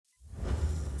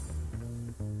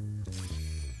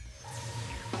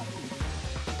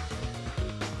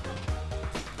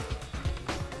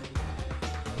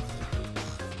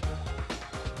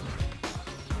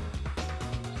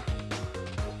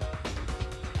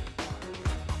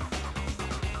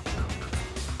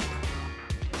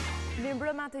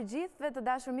Mirëmbrëma të gjithëve, të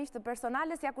dashur miq të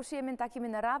Personales, ja ku shihemi në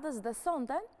takimin e radhës dhe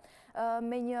sonte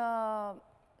me një,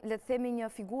 le të themi, një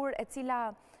figurë e cila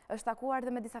është takuar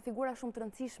dhe me disa figura shumë të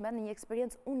rëndësishme në një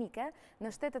eksperiencë unike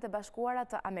në Shtetet e Bashkuara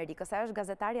të Amerikës. Ajo është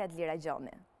gazetarja Edlira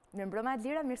Gjoni. Mirëmbrëma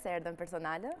Edlira, mirë se erdhën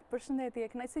Personale. Përshëndetje,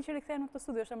 kënaqësi që rikthehen në këtë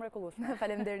studio, është e mrekullueshme.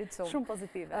 Faleminderit shumë. Shumë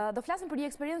pozitive. Do flasim për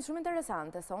një eksperiencë shumë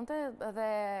interesante sonte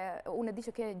dhe unë e di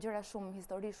që ke gjëra shumë,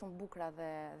 histori shumë bukura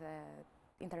dhe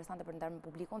interesante për ndarë me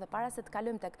publikun, dhe para se të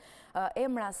kalojmë tek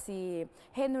emra si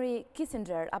Henry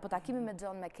Kissinger apo takimi me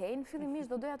John McCain, fillimisht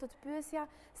do doja të pyesja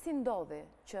si ndodhi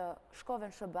që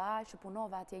shkove në SBA, që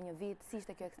punove atje një vit, si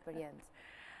ishte kjo eksperiencë?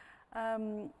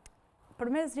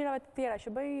 Përmes gjërave të tjera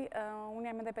që bëj, unë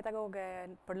jam edhe pedagoge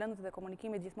për lëndët dhe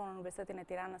komunikimit gjithmonë në Universitetin e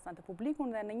Tiranës në të publikun,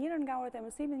 dhe në njërën nga orët e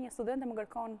mësimit një studente më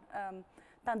kërkon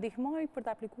ta ndihmoj për të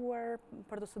aplikuar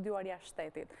për të studiuar jashtë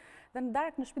shtetit. Dhe në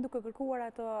darkë në shtëpi duke kërkuar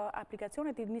ato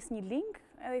aplikacionet, i nis një link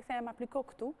edhe i them apliko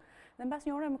këtu, dhe mbas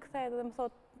një ore më kthehet dhe më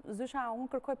thot, Zysha, unë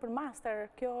kërkoj për master,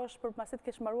 kjo është për pasi të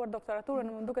kesh mbaruar doktoraturën,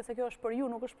 më duket se kjo është për ju,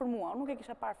 nuk është për mua, unë nuk e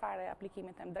kisha parë fare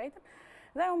aplikimin të drejtën.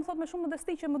 Dhe unë më thot me shumë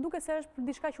modesti që më duket se është për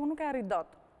diçka që unë nuk e arrit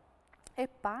dot. E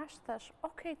pash, thash,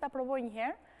 okay, ta provoj një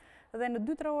herë, dhe në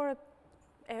 2-3 orët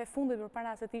e fundit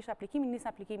përpara se të ishte aplikimin, nis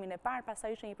aplikimin e parë,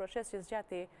 pastaj ishte një proces që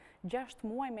zgjati 6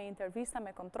 muaj me intervista,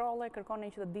 me kontrolle,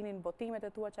 kërkonin që të dinin botimet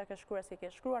e tua, çka ke shkruar, si ke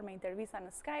shkruar, me intervista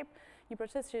në Skype, një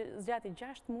proces që zgjati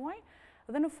 6 muaj,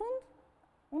 dhe në fund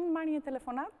unë marr një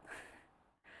telefonat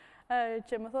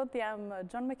që më thot jam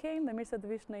John McCain dhe mirë se të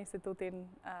vish në institutin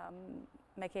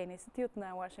McCain Institute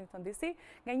në Washington DC,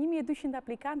 nga 1200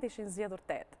 aplikantë ishin zgjedhur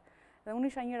 8. Dhe unë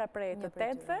isha njëra prej të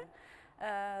 8-ve.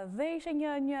 Dhe ishe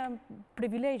një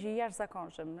privilegji i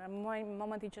jashtëzakonshëm. Në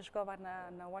momentin që shkova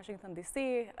në Washington DC,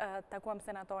 takuam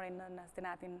senatorin në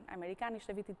Senatin Amerikan,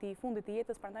 ishte viti i fundit i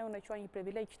jetës, prandaj unë e quaj një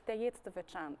privilegj të jetës të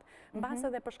veçantë.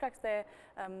 Mbase dhe për shkak se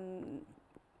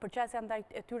përqasja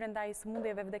e tyre ndaj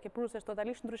sëmundjeve vdekjepruse është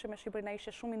totalisht ndryshe me Shqipërinë, ai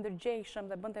ishte shumë i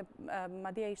ndërgjegjshëm dhe bënte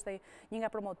madje ishte një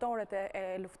nga promotorët e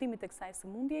luftimit të kësaj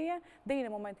sëmundjeje deri në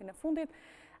momentin e fundit.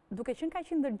 Duke qenë kaq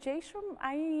i ndërgjegjshëm,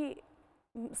 ai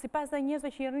sipas dhe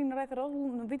njerëzve që i rrinë rreth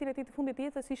rrotull, në vitin e tij të fundit të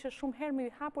jetës ishte shumë herë më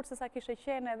i hapur se sa kishte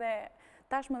qenë edhe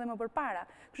tashmë dhe më përpara.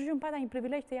 Kështu që më pata një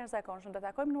privilegj të jashtëzakonshëm të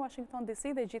takojmë në Washington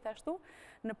DC dhe gjithashtu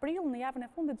në prill, në javën e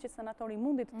fundit që senatori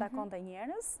mundi të takonte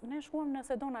njerëz, ne shkuam në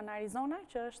Sezoni në Arizona,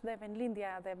 që është dhe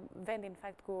vendlindja dhe vendi në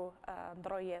fakt ku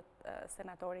ndroi jetë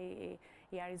senatori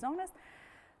i Arizonës.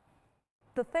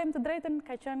 Të them të drejtën,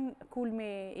 ka qenë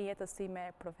kulmi i jetës time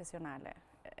profesionale.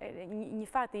 Një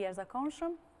fat i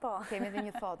jashtëzakonshëm. Po. Kemi edhe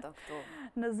një foto këtu.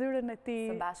 Në zyrën e tij.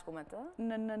 Së bashku me të.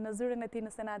 Në zyrën e tij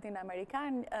në Senatin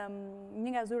Amerikan,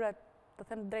 një nga zyrat, të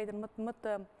them të drejtën,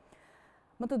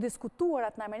 më të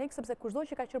diskutuarat në Amerikë, sepse kushdo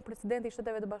që ka qenë presidenti i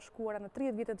Shteteve të Bashkuara në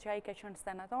 30 vitet që ai ka qenë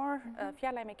senator,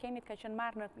 fjala e McCainit ka qenë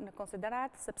marrë në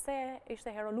konsiderat sepse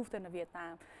ishte hero lufte në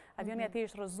Vietnam. Avioni i tij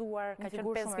është rrëzuar, ka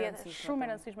qenë 5 vjet shumë e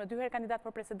rëndësishme, 2 herë kandidat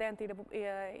për presidenti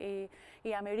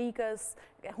i Amerikës,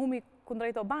 humbi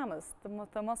kundrejt Obamës,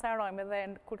 të mos harrojmë, dhe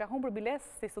kur ka humbur biles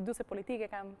si studiuse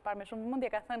politike, kam parë me shumë vëmendje,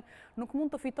 ka thënë nuk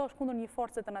mund të fitosh kundër një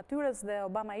force të natyrës, dhe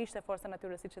Obama ishte forca e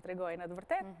natyrës siç e tregoi në të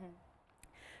vërtetë.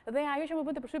 Dhe ajo që më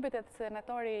bënte përshtypje te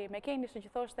senatori McCain ishte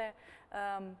që thoshte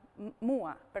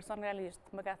mua personalisht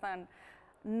më ka thënë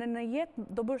në jetë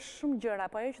do bësh shumë gjëra,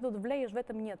 po ajo që do të vlej është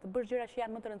vetëm një, të bësh gjëra që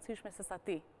janë më të rëndësishme se sa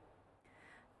ti.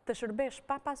 Të shërbesh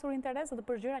pa pasur interes dhe të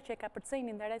bësh gjëra që e ka përcejnë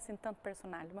interesin tënd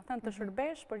personal. Më thënë të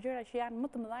shërbesh për gjëra që janë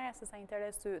më të mëdha se sa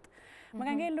interesi yt. Më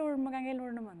ka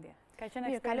ngelur në mendje. Ka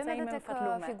qenë eksperjenca ime më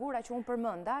fatlume. Figura që unë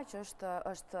përmenda, që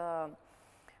është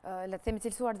le të themi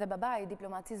cilësuar dhe babai i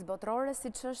diplomacisë botërore,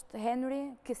 siç është Henry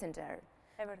Kissinger.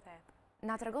 E vërtet.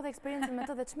 Na tregon eksperiencën me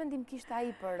të dhe ç'mendim kishte ai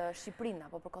për Shqipërinë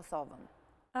apo për Kosovën?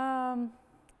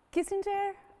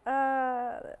 Kissinger,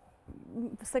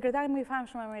 sekretari më i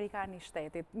famshëm amerikan i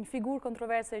shtetit, një figurë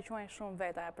kontroverse e quajnë shumë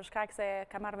veta, për shkak se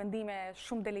ka marrë vendime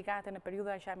shumë delikate në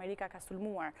periudha që Amerika ka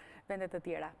sulmuar vende të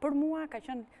tjera. Për mua ka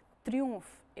qenë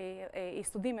triumf i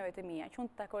studimeve të mia, që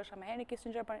unë të takohesha me Henry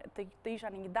Kissinger, të isha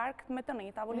në një darkë me të, në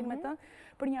një tavolinë me të,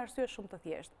 për një arsye shumë të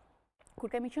thjeshtë. Kur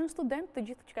kemi qenë student, të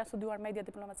gjithë që ka studiuar media,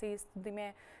 diplomaci,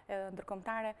 studime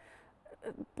ndërkombëtare,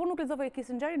 po nuk lexovej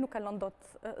Kissingeri, nuk kalon dot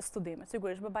studime,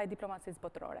 sigurisht babai i diplomacisë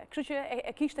botërore. Kështu që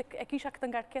e kisha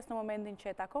këtë ngarkesë në momentin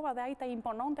që e takova, dhe ai ta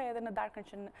impononte edhe në darkën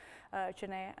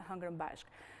që ne hëngrëm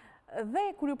bashkë. Dhe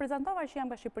kur ju prezantova që jam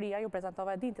nga Shqipëria, ju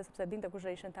prezantova dinte, sepse dinte kush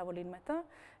ishte në tavolinë me të,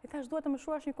 i thash duhet të më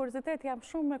shuash një kuriozitet, jam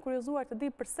shumë e kuriozuar të di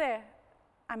pse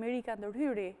Amerika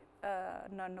ndërhyri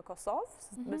në Kosovë,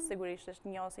 sigurisht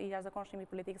është njëos i jashtëzakonshëm i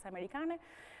politikës amerikane,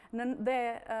 Dhe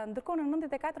ndërkohë në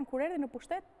 94 kur erdhi në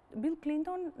pushtet, Bill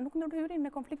Clinton nuk ndërhyri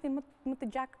në konfliktin më të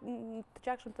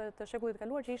gjakshëm të shekullit të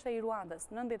kaluar, që ishte i Ruandës.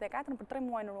 Në 94 për 3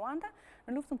 muaj në Ruanda,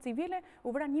 në luftën civile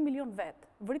u vran 1 milion vet.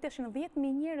 Vriteshin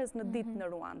 10.000 njerëz në ditë në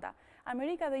Ruanda.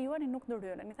 Amerika dhe UN nuk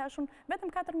ndërhyrën. I thashun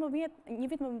vetëm 1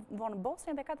 vit më vonë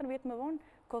Bosnia dhe 4 vjet më vonë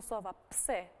Kosova.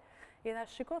 Pse? I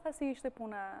thash, shiko, si ishte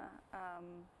puna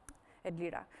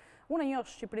Edlira. Unë njoh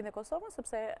Shqipërinë dhe Kosovën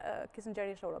sepse Kissinger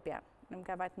ishte europian. Më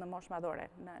ka vajtë në moshë madhore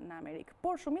në Amerikë.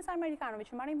 Por shumica amerikanëve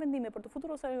që marrin vendime për të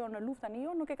futur ose jo në luftën e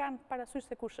jo nuk e kanë parasysh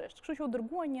se kush është. Kështu që u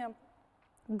dërgua një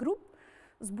grup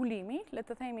zbulimi, le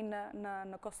të themi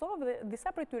në Kosovë, dhe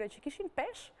disa prej tyre që kishin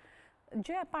pesh,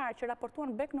 gjëja e parë që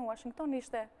raportuan Beck në Washington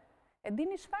ishte, e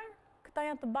dini çfarë? Këta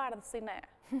janë të bardhë si ne.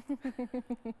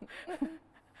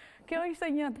 Kjo ishte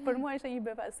për mua ishte një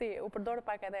befasi, u përdorë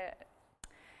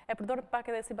pak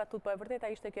edhe si batut, po e vërteta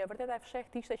ishte kjo, e vërteta e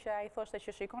fshehtë ishte që ai thoshte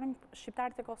që shikonim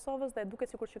shqiptarët e Kosovës dhe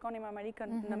duket sikur shikonim Amerikën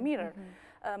në mirër.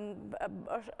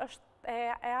 Është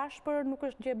e ashpër, nuk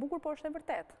është gjë e bukur, por është e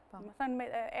vërtetë. Më thënë,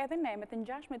 edhe ne me të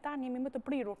ngjashme tan jemi më të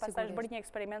prirur, pastaj është bërë një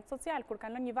eksperiment social kur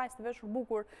kanë lënë një vajzë të veshur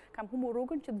bukur, kam humbur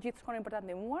rrugën që të gjithë shkonin për ta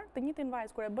ndihmuar, të njëjtin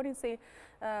vajzë kur e bërin si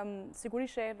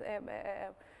sigurisht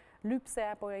lypse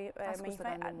apo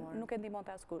nuk e ndihmonte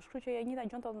askush. Kështu që e njëjta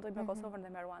gjë ndodhte me Kosovën dhe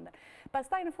me Ruandën.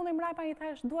 Pastaj në fund mbrapa i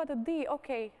thash, dua të di,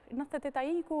 okay, 98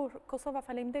 iku, Kosova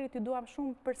faleminderit ju duam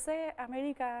shumë, përse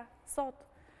Amerika sot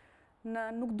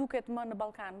nuk duket më në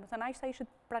Ballkan. Do të thënë, ai ishte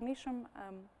pranishëm,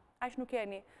 aq nuk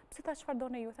jeni. Pse ta çfarë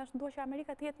doni ju? Thash, dua që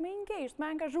Amerika të jetë më engaged, më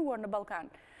angazhuar në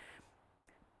Ballkan.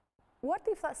 What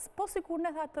if po sikur ne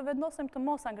tha të vendosem të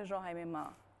mos angazhohemi më?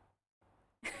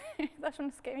 Thashun,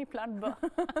 s'kemi plan B.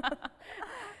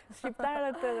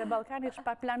 Shqiptarët dhe Ballkani është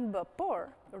pa plan B,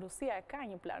 por Rusia ka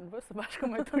një plan B së bashku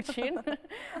me Turqinë.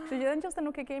 Kështu që nëse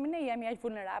nuk e kemi ne, jemi aq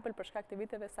vulnerabël për shkak të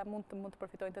viteve sa mund të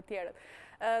përfitojnë të tjerët.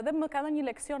 Dhe më ka dhënë një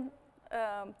leksion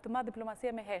të madh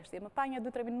diplomacia me heshtje. Më pa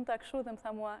 2-3 minuta kështu dhe më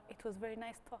tha mua, it was very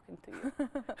nice talking to you.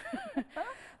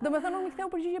 Domethënë unë i ktheu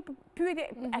përgjigje pyetje,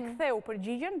 e ktheu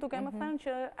përgjigjen duke më thënë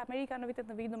që Amerika në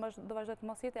vitet në vijim do vazhdoj të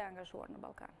mos jetë e angazhuar në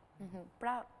Ballkan.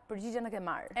 Pra, përgjigjen e ke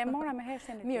marrë. E mora me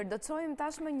heshtjen e tij. Mirë, do të çojmë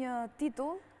tashmë një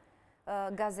titull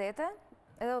gazete,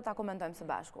 edhe do ta komentojmë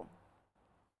së bashku.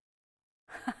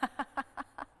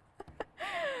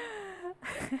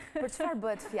 Për çfarë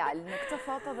bëhet fjalë në këtë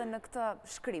foto dhe në këtë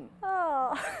shkrim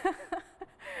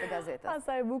të gazetës?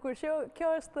 Sa e bukur. Kjo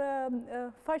është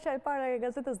faqja e parë e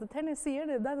gazetës The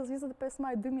Tennessean e datës 25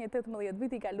 maj 2018,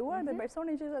 viti i kaluar, dhe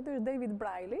personi që është aty është David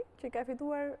Briley, që ka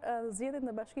fituar zgjedhjet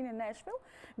në bashkinë e Nashville.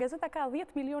 Gazeta ka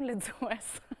 10 milion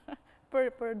lexues.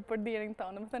 Për dirin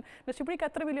tonë. Në Shqipëri ka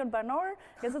 3 milion banor,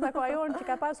 gazeta Koajon që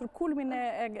ka pasur kulmin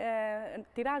e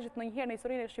tirazhit në njëherë në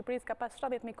historinë e Shqipërisë ka pas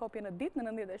 70.000 kopje në ditë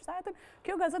në 97-ën.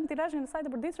 Kjo gazetë në tirazhin e saj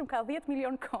të përditshëm ka 10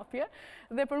 milion kopje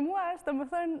dhe për mua është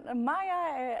maja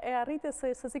e arritjes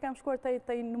se si kam shkuar te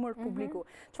i numër publiku.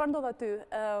 Çfarë ndodh aty?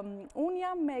 Unë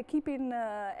jam me ekipin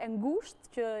e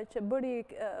ngushtë që bëri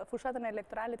fushatën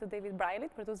elektorale të David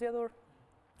Brileyt për të zgjedhur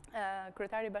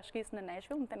kryetari i bashkisë në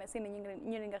Nashville, në Tennessee, në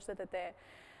njërin nga shtetet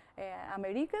e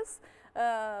Amerikës,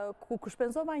 ku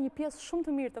shpenzova një pjesë shumë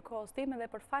të mirë të kohës time dhe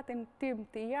për fatin tim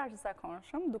të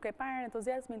jashtëzakonshëm, duke parë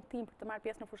entuziazmin tim për të marrë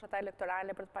pjesë në fushata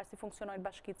elektorale, për të parë si funksionojnë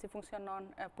bashkitë, si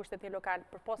funksionon pushteti lokal,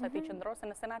 për posat i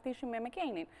qendrore, në Senat ishim me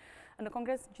McCainin. Në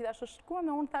Kongres gjithashtu shkuam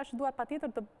dhe unë thash dua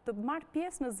patjetër të marr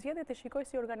pjesë në zgjedhjet e shikoj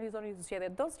si organizonin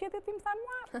zgjedhjet. Do zgjedhjet tim thanë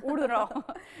mua, urdhëro.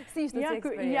 Si ishte si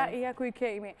eksperiencë? Ja ku i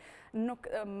kemi.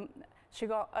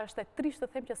 Shiko, është e trisht të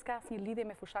them që s'ka asnjë lidhje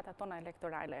me fushatat tona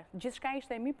elektorale. Gjithçka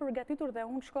ishte e mirë përgatitur dhe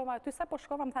unë shkova aty, sapo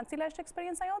shkova më thanë cila është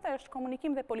eksperjenca jote, është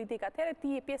komunikim dhe politika. Atëherë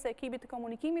ti je pjesë e ekipit të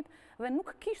komunikimit dhe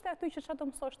nuk kishte aty që çfarë do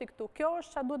mësosh ti këtu. Kjo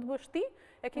është çfarë duhet bësh ti.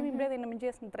 E kemi mbledhjen në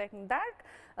mëngjes, në drekë, në darkë.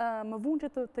 Më vunë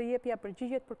që të jepja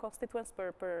përgjigjet për constituents,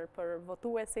 për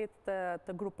votuesit,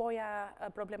 të grupoja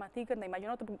problematikën, dhe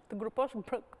imagjino të gruposh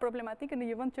problematikën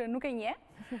në një vend që nuk e njeh.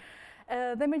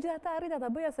 Dhe megjithatë arrita ta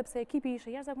bëja sepse ekipi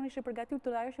ishte jashtëzakonisht i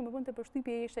përgatitur, ajo që më bënte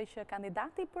përshtypje ishte që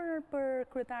kandidati për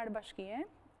kryetar bashkie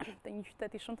të një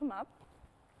qyteti shumë të madh,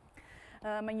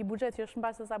 me një buxhet që është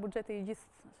mbas sa buxheti i gjithë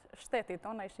shtetit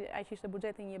tonë, ai që ishte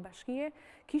buxheti i një bashkie,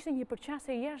 kishte një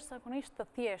përqasje jashtëzakonisht të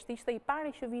thjeshtë, ishte i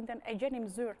pari që vinten, e gjenim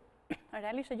zyrë.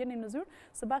 Realisht e gjenim në zyrë,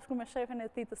 së bashku me shefen e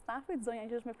tij të stafit, zonja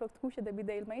që është me flokë të kuqe,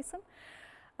 Abigail Mason,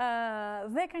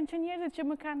 dhe kanë qenë njerëzit që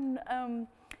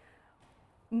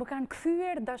më kanë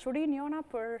kthyer dashurinë jona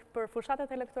për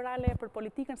fushatat elektorale, për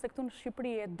politikën, se këtu në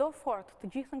Shqipëri e do fort të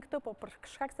gjithën këtë, po për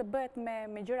shkak se bëhet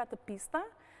me gjëra të pista,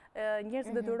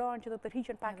 njerëzit detyrohen që të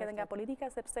tërhiqen pak edhe nga politika,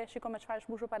 sepse shiko me çfarë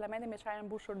është mbushur parlamenti, me çfarë janë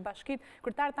mbushur bashkitë.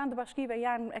 Kryetarët tanë të bashkive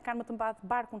kanë më të mbath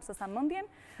barkun se sa mendjen,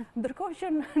 ndërkohë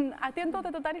që atje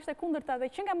ndodhet totalisht e kundërta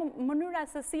dhe që nga mënyra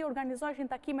se si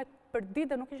organizoheshin takimet për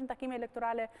ditë, nuk ishin takime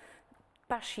elektorale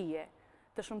pa shije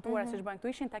të shëmtuara siç bëjnë këtu.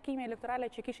 Ishin takime elektorale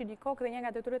që kishin një kokë dhe një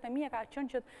nga detyrat e mia ka qenë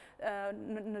që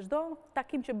në çdo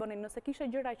takim që bënin, nëse kishte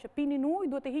gjëra që pinin ujë,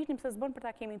 duhet të hiqnim se s'bën për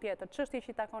takimin tjetër. Çështje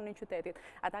që i takonin qytetit.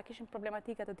 Ata kishin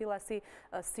problematika të tilla si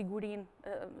sigurinë,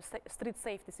 street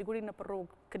safety, sigurinë nëpër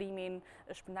rrugë, krimin,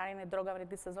 shpërndarjen e drogave në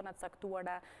disa zona të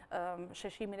caktuara,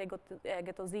 sheshimin e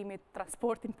getozimit,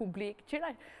 transportin publik,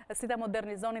 gjëra si ta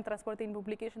modernizonin transportin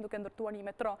publik, ishin duke ndërtuar një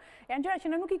metro. Janë gjëra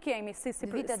që ne nuk i kemi si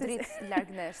vite dritë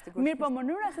larg nesh. Mirë, po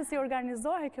mënyra se si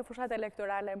organizohet kjo fushatë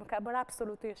elektorale më ka bërë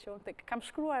absolutisht që unë kam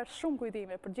shkruar shumë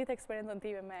kujtime për gjithë eksperiencën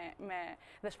time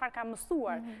dhe çfarë kam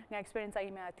mësuar nga eksperienca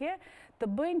ime atje, të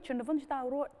bëjnë që në vend që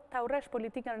ta urresh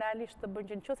politikën realisht të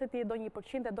bëjnë që nëse ti do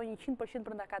 1% e do 100%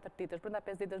 brenda 4 ditësh, brenda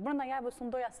 5 ditësh, brenda javës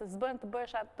unë doja se s'bën të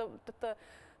bëhesh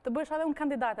të bëhesh edhe unë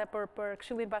kandidate për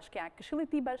Këshillin Bashkiak. Këshilli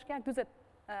i Bashkiak 40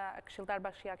 këshilltar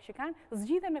bashkiak që kanë,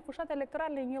 zgjidhen me fushatë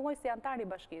elektorale një lloj si antari i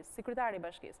bashkisë, si kryetari i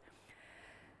bashkisë.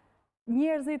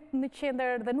 Njerëzit në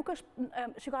qendër dhe nuk është,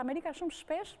 shiko, Amerika shumë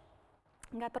shpesh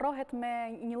ngatërohet me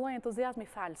një lloj entuziazmi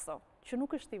falso, që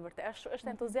nuk është i vërtetë,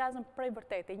 është entuziazëm prej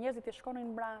vërtetë. Njerëzit i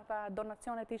shkonin mbrapa,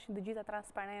 donacionet ishin të gjitha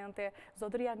transparente,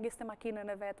 zotëria ngiste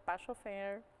makinën e vet pa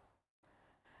shofer,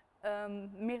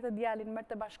 mirë të djalin, mirë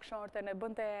të bashkëshorten, e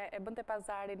bënte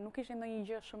pazarin, nuk ishin ndonjë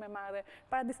gjë shumë e madhe.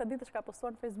 Para disa ditësh ka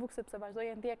postuar në Facebook sepse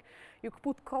vazhdoi e ndjek, ju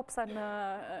kput kopsa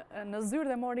në zyrë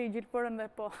dhe mori gjilpërën dhe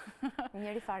po.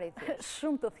 Njëri fare i thjesht.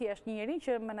 Shumë të thjesht, njëri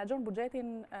që menaxhon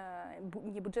buxhetin,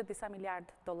 një buxhet disa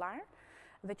miliard dollar,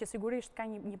 dhe që sigurisht ka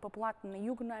një popullat në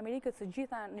jugën e Amerikës, të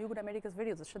gjitha në jugën e Amerikës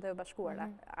Veriut, Shtetet e Bashkuara,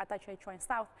 ata që e quajnë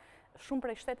South, shumë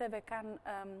prej shteteve kanë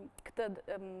këtë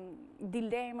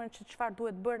dilemën që çfarë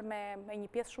duhet bërë me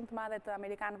një pjesë shumë të madhe të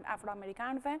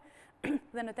afroamerikanëve,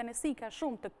 dhe në Tennessee ka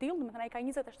shumë të tillë, domethënë ai ka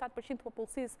 27% të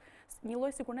popullsisë, një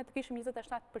lloj sikur ne të kishim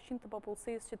 27% të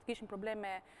popullsisë që të kishin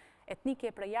probleme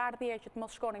etnike, prejardhje, që të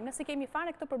mos shkonin. Nëse kemi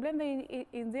fare këtë problem dhe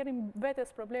i nxjerrim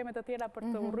vetes probleme të tjera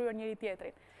për të urryer njëri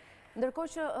tjetrin. Ndërkohë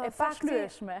që e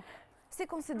pashlyeshme. Si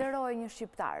konsideroj një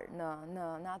shqiptar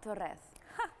në atë rreth?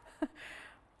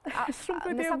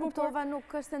 Me sa kuptova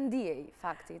nuk është ndjej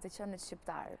fakti të qenë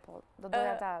shqiptar, po do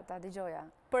doja ta dëgjoja.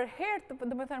 Për herë,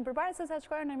 domethënë përpara se sa të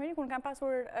shkoja në Amerikë, unë kam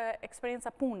pasur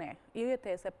eksperienca pune, jo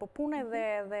jetese, po pune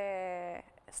dhe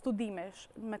studimesh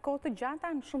me kohë të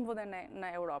gjata në shumë vende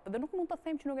në Europë. Dhe nuk mund të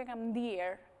them që nuk e kam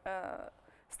ndier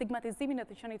stigmatizimin e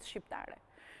të qenit shqiptare.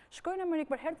 Shkoj në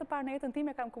Amerikë për herë të parë në jetën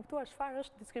time, kam kuptuar çfarë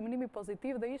është diskriminimi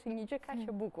pozitiv dhe ishte një gjë kaq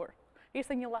e bukur.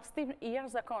 Ishte një llastim i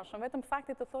jashtëzakonshëm, vetëm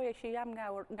fakti të thoje që jam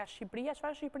nga Shqipëria,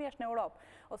 çfarë Shqipëria është në Europë,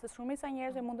 ose shumica e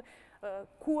njerëzve mund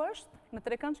ku është, në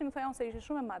trekëndshin thonë se ishte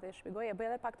shumë e madhe, shpjegoj, e bëj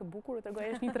edhe pak të bukur, u tregoj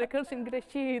është një trekëndshin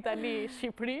Greqi, Itali,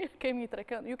 Shqipëri, kemi një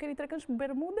trekëndsh. Ju keni trekëndsh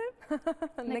Bermude?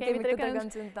 Ne kemi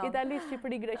trekëndshin tonë. Itali,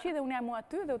 Shqipëri, Greqi dhe unë jam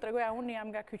aty dhe u tregoja unë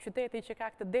jam nga ky qyteti që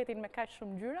ka këtë detin me kaq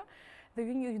shumë ngjyra dhe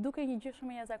ju duke një gjë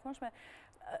shumë e jashtëzakonshme,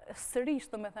 sërish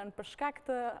domethënë për shkak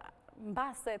të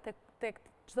mbase tek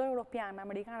çdo europian,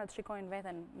 amerikanët shikojnë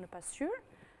veten në pasqyrë,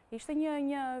 ishte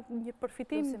një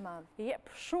përfitim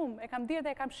shumë, e kam dirë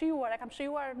dhe e kam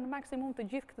shijuar në maksimum të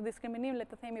gjithë këtë diskriminim, le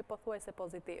të themi pothuajse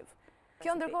pozitiv.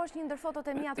 Kjo ndërkohë është një ndër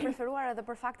fotot e mia të preferuara dhe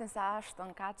për faktin se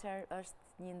Ashton Kutcher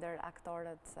është një ndër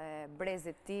aktorët e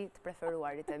brezit ti të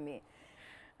preferuarit e mi.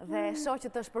 Dhe shoh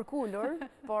që të shpërkulur,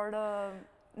 por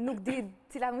nuk di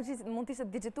cila mund të ishte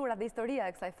digjitura dhe historia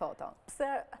e kësaj foto. Pse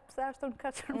Ashton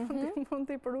Kutcher mund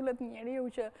t'i përullet një njeriu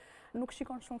që nuk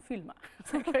shikon shumë filma.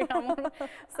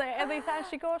 Se edhe i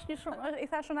thash shikosh i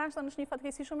thashën Ashton është një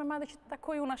fatkeqësi shumë e madhe që të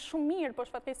takoj una shumë mirë,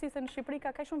 por fatkeqësi se në Shqipëri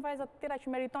ka kaq shumë vajza të tjera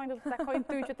që meritojnë të takojnë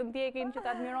ty, që të ndjekin, që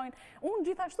të admirojnë. Unë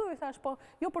gjithashtu i thash, po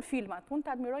jo për filmat, unë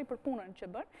të admiroj për punën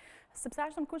që bën, sepse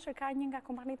Ashton Kutcher ka një nga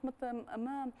kompanitë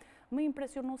më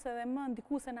impresionuese dhe më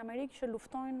ndikuese në Amerikë që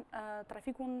luftojnë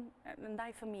trafikun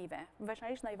ndaj fëmijëve,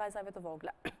 veçanërisht ndaj vajzave të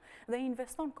vogla. Dhe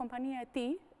investon kompania e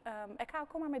tij, e ka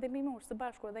akoma me dëmimur së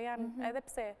bashku dhe janë edhe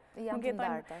pse nuk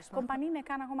jetojnë, kompaninë e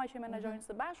kanë akoma që menaxhojnë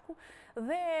së bashku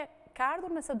dhe ka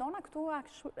ardhur në Sedona këtu,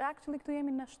 actually këtu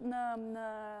jemi në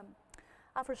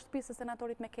afër shtëpisë së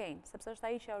senatorit McCain, sepse është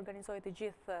ai që organizoi të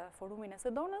gjithë forumin e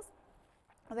Sedonës.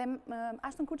 Dhe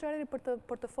Ashton Kutcher erdhi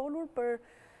për të folur për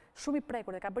shumë i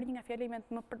prekur dhe ka bërë një nga fjalimet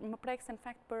më prekse në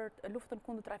fakt për luftën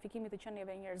kundër trafikimit të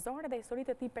qenieve njerëzore dhe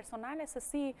historitë e tij personale se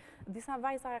si disa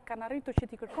vajza kanë arritur që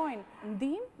t'i kërkojnë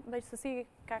ndihmë dhe se si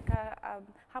ka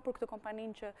hapur këtë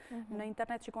kompaninë që në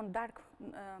internet shikon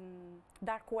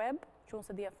dark web, që unë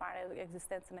se dija fare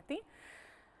ekzistencën e tij,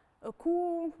 ku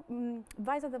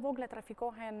vajzat e vogla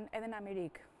trafikohen edhe në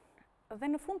Amerikë. Dhe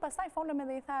në fund pastaj folëm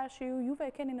edhe i thash juve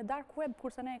e keni në dark web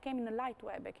kurse ne e kemi në light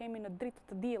web, e kemi në dritë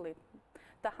të diellit,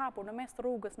 të hapur në mes të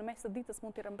rrugës, në mes të ditës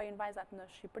mund t'i rëmbejnë vajzat në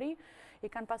Shqipëri,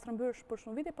 i kanë pas rëmbyer për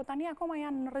shumë vite, po tani akoma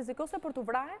janë në rrezik ose për t'u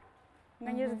vrarë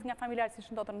nga njerëzit nga familjarët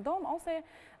siç ndodhen në dom, ose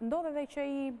ndodh edhe që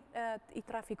i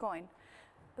trafikojnë.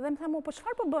 Dhe më tha, po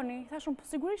çfarë po bëni? I thashun, po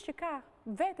sigurisht që ka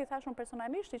vetë, i thashun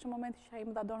personalisht, që në momentin që ai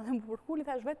më dha dorën dhe më përkuli,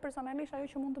 thash vetë personalisht ajo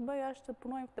që mund të bëj është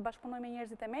të bashkëpunoj me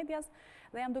njerëzit e medias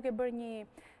dhe jam duke bërë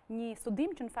një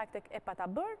studim që në fakt e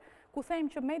pata bërë, ku them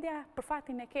që media për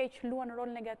fatin e keq luan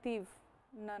rol negativ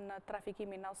në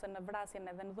trafikimin ose në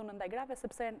vrasjen edhe në dhunën ndaj grave,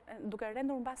 sepse duke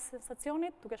rendur mbas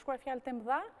sensacionit, duke shkruar fjalë të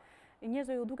mëdha,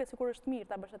 njerëzve ju duket sikur është mirë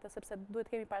ta bësh atë sepse duhet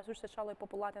kemi parasysh se çfarë lloj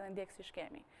popullati dhe ndjekësish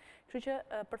kemi. Kështu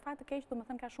që për fat të keq,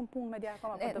 domethënë ka shumë punë media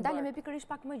akoma për të bërë. Dalem pikërisht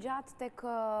pak më gjatë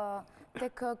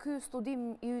tek ky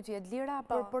studim i yt i Edlira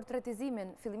për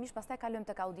portretizimin, fillimisht pastaj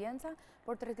kalojmë tek audienca,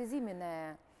 portretizimin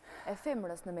e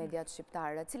femrës në mediat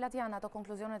shqiptare. Cilat janë ato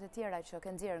konkluzionet e tjera që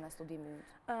ke nxjerrë nga studimi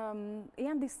yt?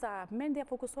 Janë disa. Media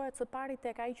fokusohet së pari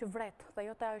tek ai që vret dhe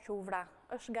jo te ajo që u vra.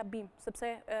 Është gabim,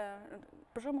 sepse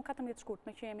për shembull 14 shkurt,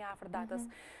 me që jemi afër datës.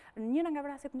 Njëra nga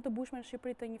vrasjet më të bujshme në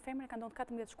Shqipëri të një femre ka ndodhur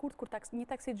 14 shkurt kur një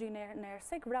taksixhi në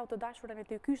Ersek vrau të dashurën e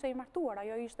tij. Ky ishte i martuar,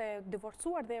 ajo ishte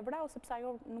divorcuar dhe e vrau sepse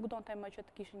ajo nuk donte më që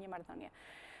të kishin një marrëdhënie.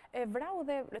 E vrau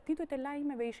dhe titujt e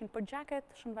lajmeve ishin për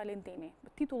gjaket Shën Valentini.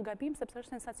 Titull gabim sepse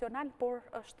është sensacional, por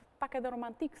është pak edhe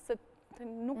romantik se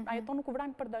ato nuk u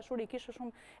vranë për dashuri, kishte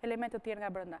shumë elemente të tjerë nga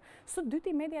brenda. Së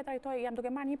dyti media trajtoi, jam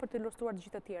duke marrë një për të ilustruar të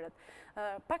gjithë të tjerët.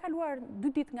 Pa kaluar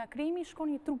 2 ditë nga krimi,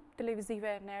 shkon një trup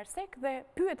televizive në Ersek dhe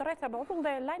pyet rreth rrotull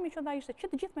dhe lajmi që dha ishte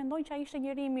që të gjithë mendojnë që ai ishte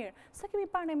njeri i mirë. Sa kemi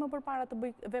parë ne më përpara të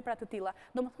bëj vepra të tilla?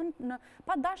 Domethënë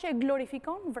pa dashje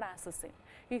glorifikon vrasësin.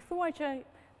 I thua që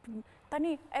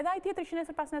tani, edhe ai tjetër që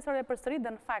nesër pas nesër e përsërit,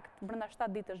 dhe në fakt brenda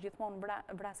 7 ditësh gjithmonë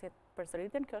vrasjet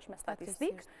përsëriten, kjo është me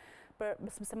statistikë,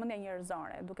 sepse mendja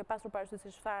njerëzore, duke pasur parasysh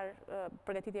se çfarë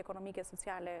përgatitje ekonomike,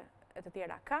 sociale e të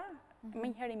tjera ka,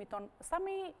 menjëherë imiton sa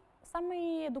më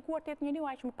i edukuar të jetë njeriu,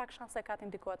 aq më pak shanse ka të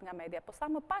ndikohet nga media, po sa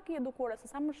më pak i edukuar, se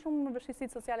sa më shumë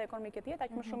vështirësitë sociale e ekonomike të jetë,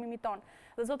 aq më shumë imiton.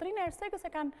 Dhe zotërinë e Ersekës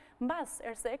mbas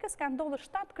Ersekës kanë ndodhur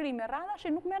 7 krime rradhash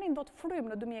që nuk merrin dot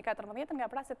frymë në 2014 nga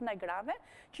vrasjet ndaj grave,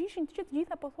 që ishin të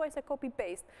gjitha pothuajse copy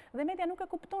paste. Dhe media nuk e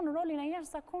kupton rolin e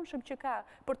jashtëzakonshëm që ka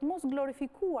për të mos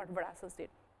glorifikuar vrasësin.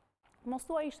 Mos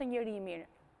thua ishte njeri i mirë.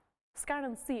 S'ka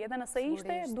rëndësi, edhe nëse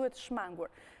ishte, duhet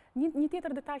shmangur. Një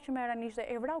tjetër detaj që merren ishte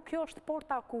e vrau, kjo është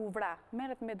porta ku u vra,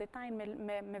 merret me detajin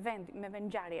me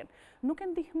vendngjarjen. Nuk e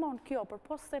ndihmon kjo,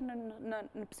 përpos se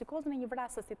në psikozën e një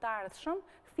vrasësi të ardhshëm,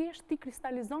 thjesht ti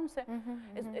kristalizon se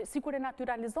sikur e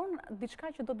naturalizon diçka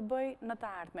që do të bëj në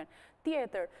të ardhmen.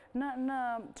 Tjetër, në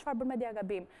çfarë bën media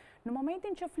gabim, në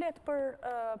momentin që flet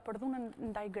për dhunën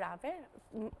ndaj grave,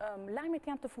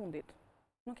 lajmet janë të fundit.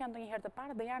 Nuk janë ndonjëherë të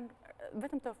parë dhe janë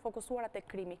vetëm të fokusuara tek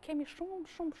krimi. Kemi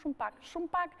shumë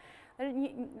pak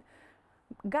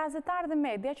gazetarë dhe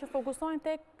media që fokusohen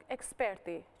tek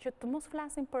eksperti, që të mos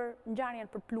flasin për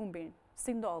ngjarjen, për plumbin,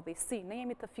 si ndodhi, ne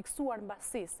jemi të fiksuar mbas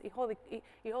i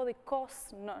hodhi kos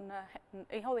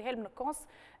i hodhi helm në kos,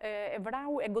 e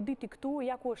vrau, e goditi këtu,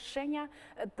 ja ku është shenja,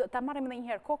 ta marrim edhe një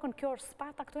herë kokën, kjo është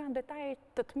spata, këto janë detaje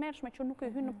të tmerrshme që nuk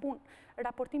e hyn në punë.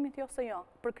 Raportimit jo se jo,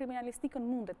 për kriminalistikën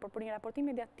mundet, por për një raportim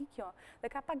mediatik jo. Dhe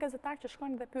ka pak gazetarë që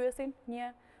shkojnë dhe pyesin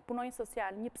një punonjës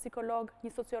social, një psikolog,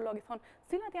 një sociolog, i thonë,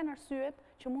 cilat janë arsyet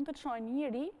që mund të çojnë një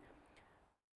njeri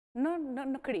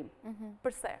në krim.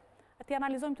 Përse? Ti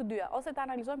analizojmë të dyja, ose të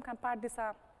analizojmë kanë parë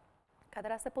disa ka të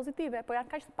raste pozitive, po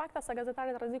janë kaq të pakta sa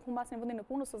gazetarët rrezik humbasin vendin e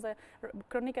punës ose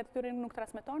kronikat e tyre nuk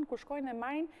transmetojnë, kur shkojnë dhe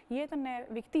marrin jetën e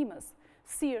viktimës,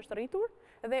 si është rritur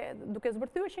dhe duke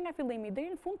zbërthyer që nga fillimi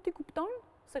deri në fund ti kupton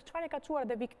se çfarë e ka çuar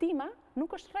dhe viktima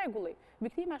nuk është rregulli.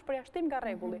 Viktima është përjashtim nga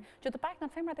rregulli. Që të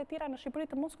paktën femrat e tjera në Shqipëri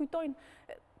të mos kujtojnë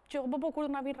që kur do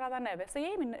na vinë radha neve, se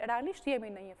realisht jemi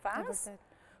në një fazë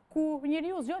ku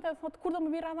njeriu zgjohet dhe thotë kur do më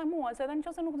vi radha mua, se edhe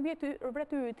nëse nuk të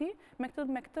vret yti me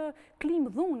këtë klim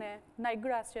dhune ndaj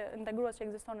gruas që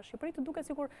ekziston në Shqipëri, të duket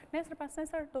sikur nesër pas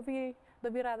nesër do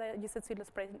vi radha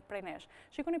gjithsecilës prej nesh.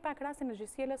 Shikoni pak rastin e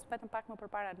Gjisjelës vetëm pak më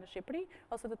përpara në Shqipëri,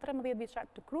 ose të 13 vjeçar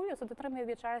të Kruj, ose të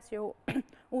 13 vjeçares që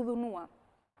u dhunua.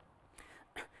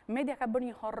 Media ka bërë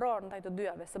një horror ndaj të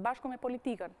dyave, së bashku me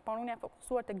politikën, por unë jam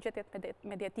fokusuar tek gjetjet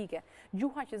mediatike.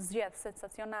 Gjuha që zgjedh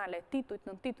sensacionale, titujt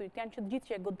në titujt janë që të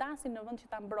gjithë që e godasin në vend që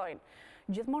ta mbrojnë.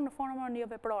 Gjithmonë në formën jo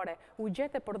veprore, u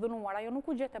gjetë e përdhunuar, ajo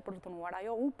nuk u gjetë e përdhunuar,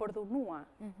 ajo u përdhunua.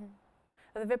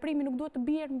 Dhe veprimi nuk duhet të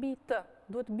bjerë mbi të,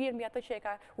 duhet të bjerë mbi atë që e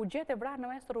ka u gjetë e vrarë në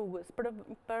mes të rrugës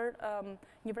për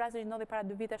një vrasje që ndodhi para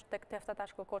 2 vitesh tek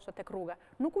teftatash kokoçët tek rruga.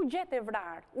 Nuk u gjetë e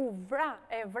vrarë, u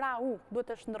vra u.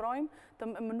 Duhet të shndrojmë të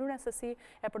mënyrën se si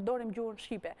e përdorim gjuhën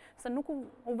shqipe, se nuk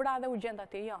u vra dhe u gjend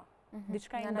atje, jo.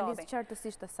 Diçka i ndodhi. Një analizë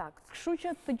qartësisht të saktë. Kështu që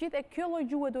të gjithë e kjo lloj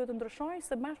gjuhë duhet të ndryshojë,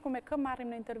 së bashku me kë marrim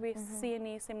në intervistë, si e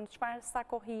nisim, çfarë sa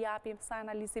kohë i japim, sa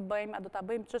analizë bëjmë, a do ta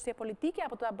bëjmë çështje politike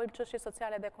apo do ta bëjmë çështje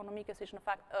sociale dhe ekonomike, siç në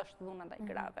fakt është dhuna ndaj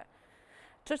grave.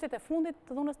 Çështjet e fundit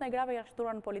të dhunës ndaj grave janë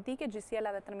shtuar në politike, gjysjella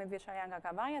dhe 13 vjeçaria nga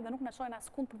kavaja dhe nuk na shojnë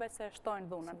askund përveç se shtojnë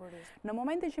dhunën. Në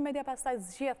momentin që media pastaj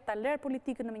zgjedh ta lërë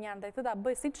politikën në mënyrë ndaj të ta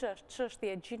bëjë siç është,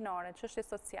 çështje gjinore, çështje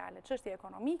sociale, çështje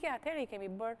ekonomike, atëherë i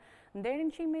kemi bërë nderin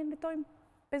që i meritojmë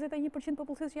 51%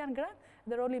 popullsisë që janë gra,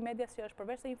 dhe roli i medias që është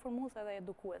përveç se informues edhe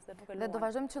edukues dhe nuk e luan. Dhe do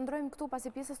vazhdojmë të qëndrojmë këtu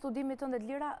pasi pjesë e studimit tënd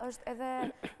Edlira është edhe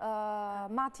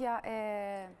matja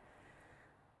e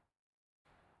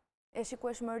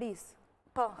shikueshmërisë.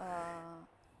 Po.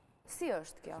 Si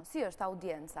është kjo? Si është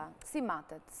audienca? Si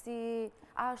matet?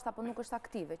 A është apo nuk është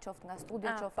aktive, qoftë nga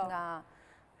studia, qoftë nga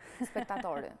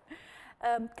spektatori?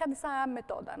 Ka disa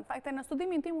metoda. Në fakt, në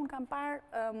studimin tim unë kam parë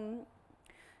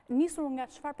nisur nga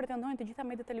çfarë pretendojnë të gjitha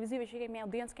mediat televizive që kemi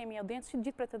audiencë, që të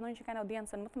gjithë pretendojnë që kanë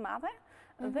audiencën më të madhe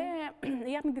dhe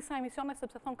japin disa emisione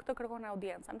sepse thonë këtë kërkon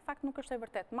audiencën. Në fakt nuk është e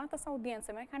vërtet. Matës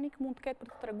audiencë mekanik mund të ketë për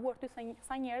të treguar ty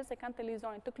sa njerëz e kanë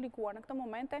televizionin të klikuar në këtë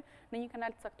momente në një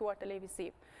kanal të caktuar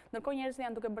televiziv. Ndërkohë njerëzit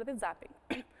janë duke bërë zapping.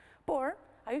 Por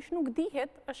ajo që nuk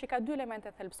dihet është që ka 2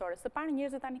 elemente thelbësore. Së pari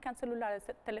njerëzit tani kanë celulare,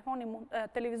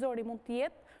 televizori mund të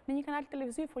jetë në një kanal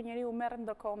televiziv, por njeriu merret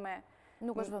ndërkohë me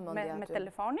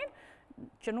telefonin,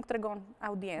 që nuk tregon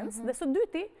audiencë, dhe së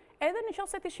dyti, edhe në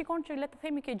qoftë se ti shikon që le të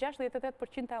themi ke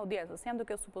 68% të audiencës, janë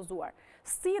duke supozuar.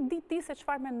 Si e di ti se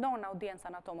çfarë mendon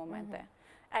audienca në ato momente?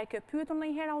 A e ke pyetur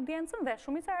ndonjëherë audiencën? Dhe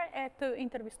shumica e të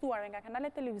intervistuarve nga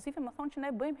kanalet televizive më thonë që ne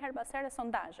bëjmë her pas here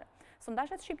sondazhe.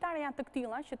 Sondazhet shqiptare janë të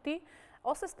këtilla që ti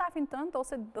ose stafin tënd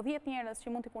ose 10 njerëz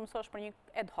që mund t'i punësosh për një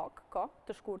ad hoc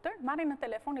të shkurtër, marrin në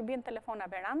telefon, i bien telefona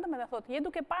random dhe thotë je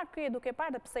duke parë, ky je duke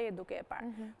parë dhe pse je duke e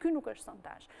parë. Ky nuk është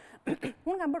sondazh.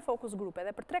 Unë kam bërë fokus grupe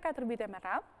dhe për 3-4 vite me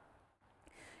radhë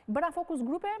bëra fokus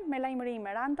grupe me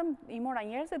lajmërime random, i mora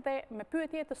njerëzit dhe me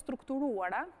pyetje të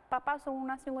strukturuara, pa pasur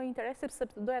unë asnjë lloj interesi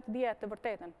sepse doja të dija të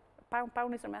vërtetën. Pa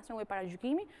unë nisur me asnjë lloj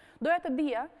paragjykimi, doja të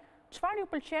dija çfarë ju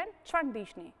pëlqen, çfarë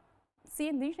ndiqni. Si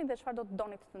e ndiqni dhe çfarë do të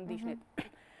donit të ndiqnit.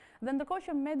 Dhe ndërkohë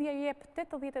që media jep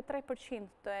 83%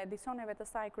 të edicioneve të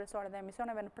saj kryesore dhe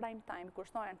emisioneve në prime time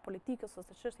kushtohen politikës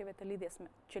ose çështjeve të lidhjes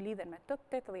që lidhen me të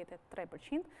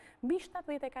 83%, mbi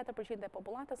 74% e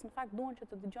popullatës në fakt duan që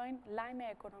të dëgjojnë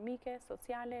lajme ekonomike,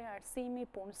 sociale, arsimi,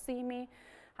 punësimi,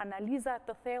 analiza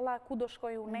të thella, ku do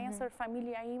shkoj unë nesër,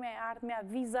 familja ime, ardhmja,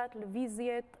 vizat,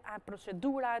 lëvizjet,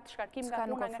 procedurat, shkarkim nga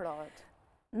puna. Nuk ofrohet.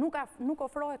 Nuk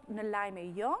ofrohet në lajme,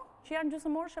 jo, që janë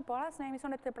gjysmëorshë, por as në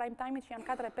emisionet të prime time që janë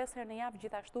 4-5 herë në javë,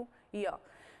 gjithashtu, jo.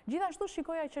 Gjithashtu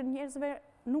shikoja që njerëzve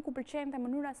nuk u pëlqente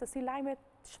mënyra se si lajmet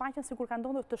shfaqen sikur kanë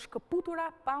ndodhur të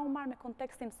shkëputura pa u marrë me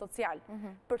kontekstin social.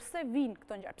 Pse vinë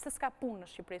këto ngjarje? Pse s'ka punë në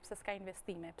Shqipëri? Pse s'ka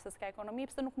investime? Pse s'ka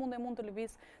ekonomi? Pse nuk mund të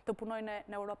lëviz të punojë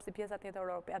në Europë si pjesa tjetër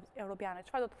europiane?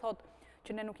 Çfarë do të thotë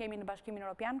që ne nuk jemi në Bashkimin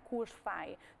Evropian? Ku është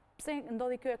faji? Pse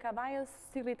ndodhi kjo e kavajës,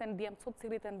 si rriten djemtë sot, si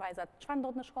rriten vajzat? Çfarë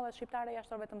ndodh në shkollat shqiptare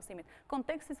jashtë orëve të mësimit?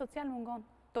 Konteksti social mungon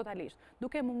totalisht.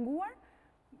 Duke munguar,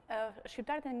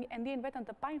 shqiptarët e ndjejnë veten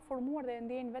të painformuar dhe e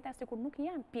ndjejnë veten sikur nuk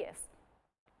janë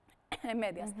pjesë e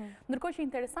medias. Ndërkohë që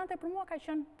interesante për mua ka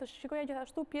qenë të shikoja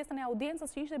gjithashtu pjesën e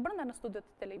audiencës që ishte brenda në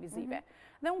studiot televizive.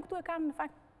 Dhe unë këtu e kam në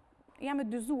fakt jam e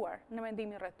dyzuar në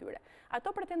mendimin rreth tyre. Ato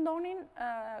pretendonin,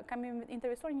 kam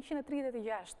intervistuar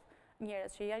 136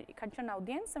 njerëz që kanë qenë në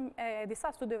audiencë e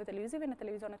disa studiove televizive në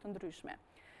televizione të ndryshme.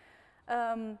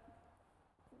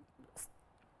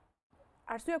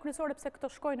 Arsyeja kryesore pse këto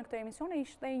shkojnë në këto emisione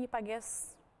ishte një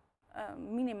pagesë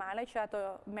minimale që ato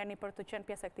merrnin për të qenë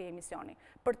pjesë e këtij emisioni.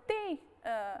 Për te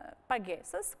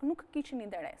pagesës nuk kishin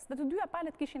interes. Dhe të dyja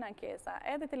palët kishin ankesa,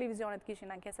 edhe televizionet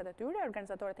kishin ankesat e tyre,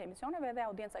 organizatorët e emisioneve dhe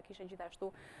audienca kishte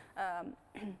gjithashtu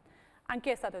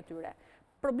ankesat e tyre.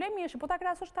 Problemi është, po ta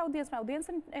krahasosh të audiencën me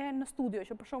audiencën në studio,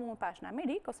 që për shembull më pash në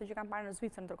Amerikë, ose që kam parë në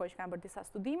Zvicër, ndërkohë që kam bërë disa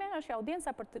studime, është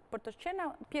audienca për të qenë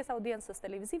pjesë audiencës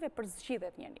televizive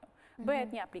përzgjidhet njeriu. Bëhet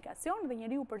një aplikacion dhe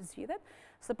njeriu përzgjidhet,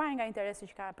 së pari nga interesi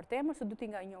që ka për temën, së dyti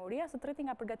nga njohuria, së treti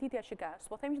nga përgatitja që ka.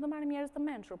 S'po them që do marrim njerëz të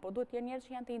mençur, po duhet të jenë njerëz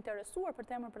që janë të interesuar për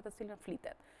temën për të cilën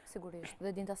flitet. Sigurisht,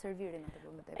 dhe din ta servirin atë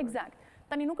për më tepër. Eksakt.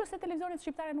 Tani nuk është se televizionet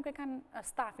shqiptare nuk e kanë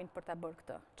stafin për ta bërë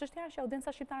këtë. Çështja është që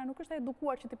audienca shqiptare nuk është e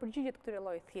edukuar që të përgjigjet këtyre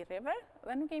lloj thirrjeve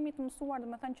dhe nuk jemi të mësuar,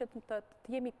 domethënë që të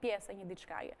jemi pjesë e një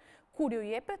diçkaje. Kur ju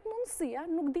jepet mundësia,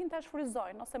 nuk din ta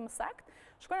shfryzojnë, ose më saktë,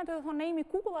 shkojnë aty dhe thonë ne jemi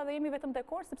kukulla dhe jemi vetëm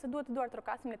dekor sepse duhet të duart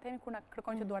trokasim, le të themi kur na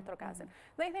kërkojnë që duart trokasin.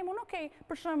 Dhe i themi, "Ok,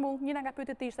 për shembull, njëra nga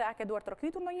pyetjet ishte a ke duart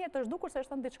trokitur ndonjëherë, të zhdukur se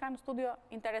është thënë diçka në studio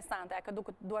interesante, a ke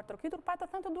duart trokitur, pa të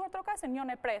thënë të duart trokasin, jo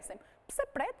ne presim." Pse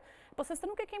pret? Po se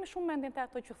nuk e kemi shumë mendjen te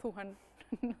ato që thuhen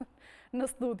në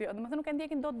studio, domethënë nuk e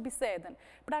ndjekin dot bisedën.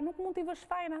 Pra nuk mund t'i vësh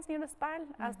fajin asnjërs palë,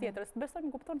 as tjetrës. Besoj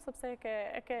më kupton sepse e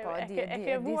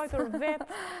ke vuajtur vetë.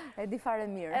 E di fare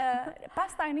mirë.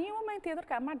 Pastaj në një moment tjetër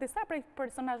ka marrë disa prej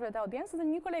personazheve të audiencës dhe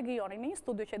një kolegë Gjoni në një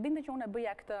studio që dinte që unë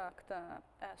bëja këtë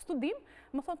studim,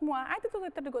 më thot mua, hajde të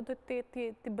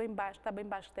bëjmë bashkë, ta bëjmë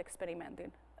bashkë këtë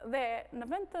eksperimentin. Dhe në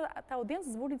vend të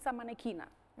audiencës zbulin disa manekina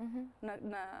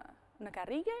në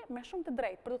karrige me shumë të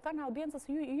drejtë, për të thënë audiencës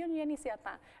ju jeni si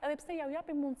ata. Edhe pse ja u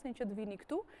japim mundësinë që të vini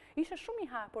këtu, ishte shumë i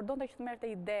hapur, donte që të merrte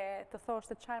ide, të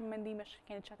thoshte çfarë mendimesh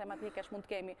keni, çfarë tematikesh mund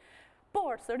të kemi.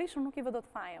 Por sërish nuk i vë dot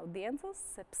faj audiencës,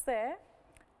 sepse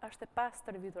është e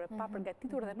pastërvitur, e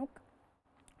papërgatitur dhe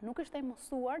nuk është e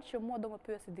mësuar që mua do më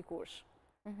pyesi dikush.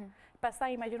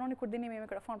 Pastaj imagjinoni kur dini me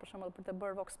mikrofon për shembull për të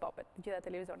bërë vox popet, të gjitha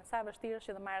televizionet, sa vështirë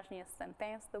është që të marrësh një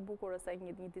sentencë të bukur ose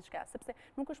një diçka, sepse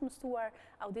nuk është mësuar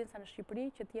audienca në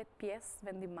Shqipëri që të jetë pjesë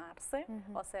vendimarrëse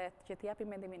ose që të japi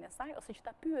mendimin e saj ose që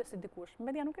ta pyesë dikush.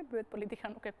 Media nuk e pyet, politika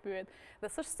nuk e pyet. Dhe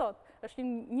s'është sot, është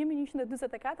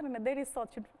 1944 dhe deri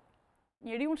sot që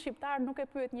njeriu shqiptar nuk e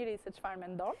pyet njëri se çfarë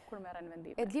mendon kur merren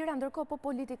vendime. Edlira, ndërkohë po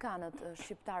politikanët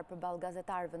shqiptar përballë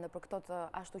gazetarëve në për këto të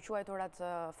ashtu quajturat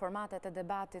formatet e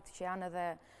debatit që janë edhe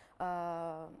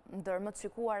ndër më të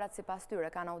shikuarat sipas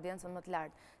tyre, kanë audiencën më të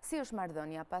lartë. Si është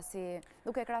marrëdhënia, pasi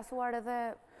duke krahasuar edhe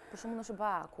për shembull në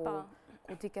SBA ku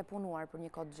ti ke punuar për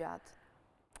një kohë gjatë?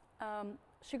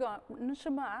 Shiko, në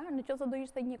SBA, në qoftë se do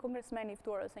ishte një kongresmen i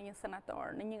ftuar ose një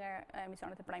senator në një nga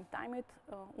emisionet e prime time-it,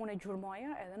 unë e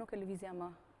gjurmoja edhe nuk e lëvizja më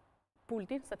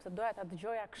pultin, sepse doja ta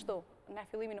dëgjoja kështu, nga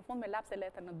fillimi në fund me lapse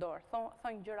letër në dorë.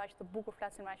 Thonë gjëra që të bukur,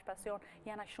 flasin me aq pasion,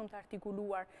 janë aq shumë të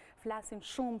artikuluar, flasin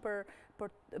shumë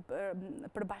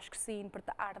për bashkësinë, për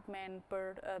të ardhmen,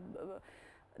 për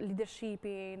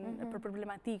leadershipin, për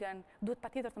problematikën, duhet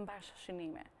patjetër të mbash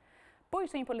shënime. Po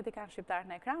ishte një politikan shqiptar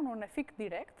në ekran, unë e fik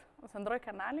direkt, ose ndroj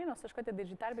kanalin, ose shkoj te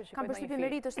DigitAlb e shikoj Kam përshtypjen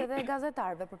merit është edhe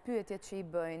gazetarëve për pyetjet që i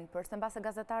bëjnë, përse mbase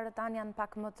gazetarët tanë janë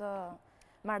pak më të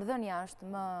marrëdhënia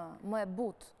është më e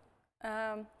butë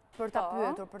për ta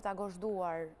pyetur, për ta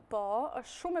gozhduar. Po,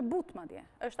 është shumë e butë madje.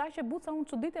 Është aq e butë sa unë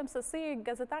çuditem se si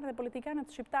gazetarët dhe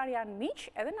politikanët shqiptar janë miq,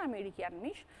 edhe në Amerikë janë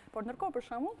miq, por ndërkohë për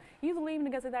shembull, idhulli im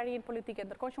në gazetarinë politike,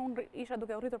 ndërkohë që unë isha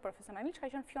duke u rritur profesionalisht,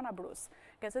 ka qenë Fiona Bruce,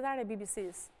 gazetare e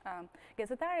BBC-s,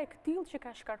 gazetare e këtill që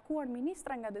ka shkarkuar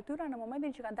ministra nga detyra në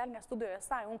momentin që ka dalë nga studioja e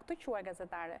saj, unë këtë quaj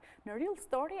gazetare. Në Real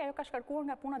Story ajo ka shkarkuar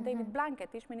nga puna David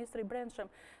Blanket, ish ministri i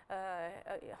brendshëm,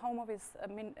 Home Office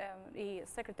i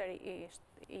Secretary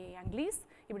i Anglisë,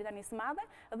 i Britanisë Madhe,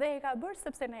 dhe e ka bërë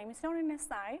sepse në emisionin e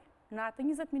saj, në atë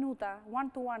 20 minuta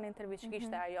one-to-one intervjist që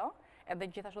kishte ajo, edhe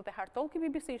gjithashtu te Hard Talk i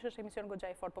BBC është emision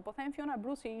goxha i fortë, po them Fiona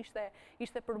Bruce që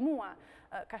ishte për mua,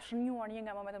 ka shënjuar një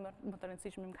nga momentet më të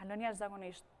rëndësishme, më kanë lënë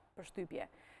jashtëzakonisht përshtypje.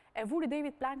 E vuri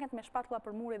David Blanket me shpatulla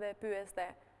për muri dhe e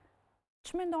pyeste,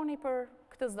 ç'mendoni për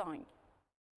këtë zonjë?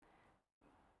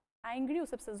 A i ngriu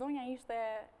sepse zonja ishte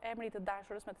emri të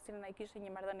dashurës me të cilën ai kishte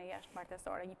një marrëdhënie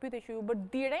jashtëmartësore, një pyetje që ju bë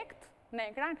direkt në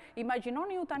ekran.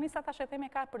 Imagjinoni ju tani sa tash e themi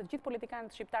ka për të gjithë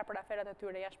politikanët shqiptar për aferat e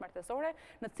tyre jashtëmartësore,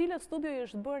 në të cilët studio i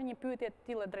është bërë një pyetje të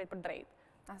tillë drejt për drejt.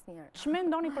 Asnjëherë.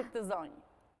 Ç'mendoni për këtë zonjë?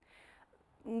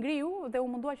 Ngriu dhe u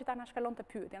mundua që ta na shkalonte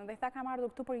pyetjen dhe i tha kam ardhur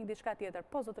këtu për një diçka tjetër.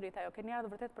 Po zotërit ajo, keni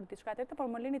ardhur vërtet për diçka tjetër, por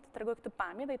më lini të tregoj këtë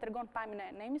pamje dhe i tregon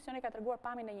pamjen në emision ka treguar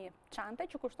pamjen e një çante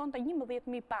që kushtonte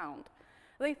 11.000 pound.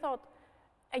 Dhe i thot,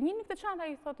 e njihni këtë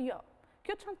çantë? I thot, jo.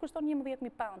 Kjo çantë kushton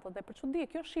 11.000 pound dhe për çudi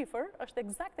kjo shifër është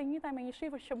eksakte e njëjta me një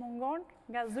shifër që mungon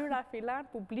nga zyra filan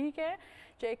publike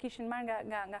që e kishin marrë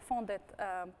nga fondet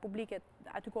publike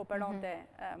aty ku operonte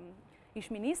ish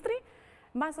ministri.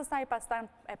 Mbas asaj pastaj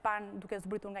e pan duke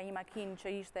zbritur nga një makinë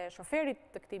që ishte shoferit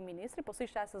të këtij ministri, po si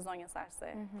ishte as zonjës as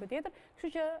se kë tjetër.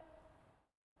 Kështu që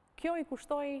kjo i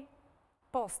kushtoi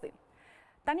postin.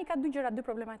 Tani ka dy gjëra, dy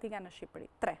problematika në Shqipëri.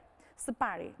 3. Së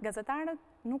pari,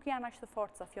 gazetarët nuk janë aq të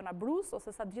fortë sa Fiona Bruce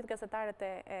ose sa të gjithë gazetarët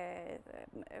e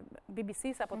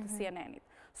BBC-s apo të CNN-it.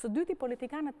 Së dyti,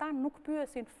 politikanët tanë nuk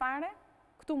pyesin fare,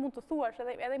 këtu mund të thuash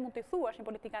edhe mund të thuash një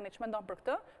politikanit ç'mendon për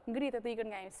këtë, ngrihet të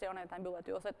ikën nga emisionet ta mbyll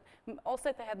aty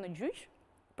ose të hedh në gjyq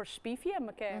për shpifje,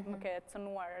 më ke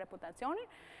cënuar reputacionin.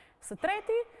 Së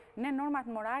treti, ne normat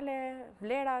morale,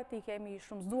 vlerat i kemi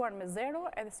shumëzuar me zero,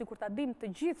 edhe sikur ta dim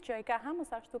të gjithë që ai ka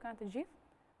hamës ashtu kanë të gjithë,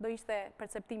 do ishte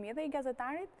perceptimi edhe i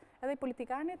gazetarit, edhe i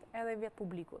politikanit, edhe i vetë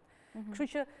publikut. Kështu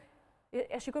që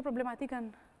e shikoj problematikën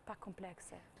pak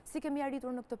komplekse. Si kemi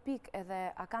arritur në këtë pikë edhe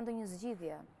a ka ndonjë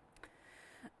zgjidhje?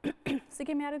 Si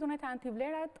kemi arritur në të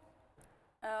antivlerat,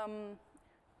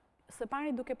 së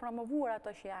pari duke promovuar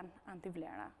ato që janë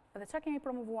antivlera. Dhe çfarë kemi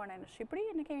promovuar ne në Shqipëri?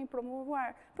 Ne kemi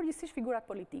promovuar përgjithsisht figurat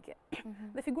politike.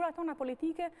 Dhe figurat tona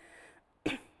politike,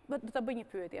 do të bëj një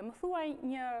pyetje. Më thuaj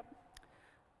një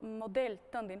model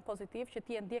tëndin pozitiv që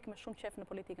ti e ndjek me shumë qef në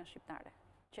politikën shqiptare,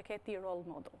 që ke ti role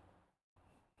model.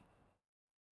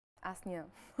 Asnjë.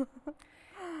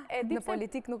 Në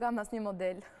politik nuk kam asnjë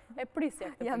model. E prisja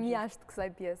këtë jam jashtë kësaj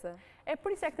pjese. E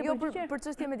prisja këtë përgjigje. Jo për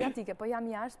çështje mediatike, po jam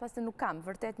jashtë, pasi nuk kam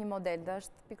vërtet një model, dhe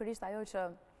është pikërisht ajo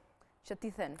që ti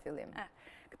the në fillim.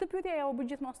 Këtë pyetje ja u bë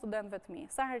gjithmonë studentëve të mi.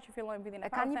 Sa herë që fillojmë vitin e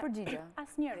parë. Ka një përgjigje?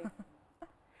 Asnjëri.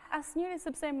 Asnjëri,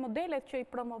 sepse modelet që i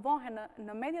promovohen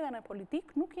në media dhe në politik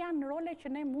nuk janë role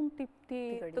që ne mund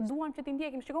të duam që t'i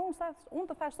ndjekim. Shikoj, unë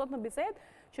të thash sot në bisedë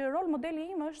që rol modeli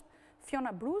im është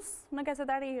Fiona Bruce në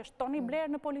gazetari, është Tony Blair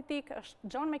në politik, është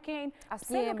John McCain.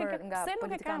 Pse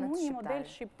nuk e kam unë një model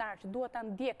shqiptar që duhet ta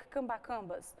ndjek këmba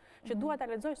këmbës, që duhet ta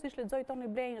lexoj siç lexoj Tony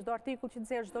Blair, çdo artikull që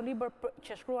nxjerr, çdo libër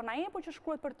që shkruan ai apo që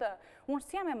shkruhet për të. Unë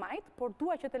s'jam e majt, por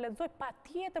dua që të lexoj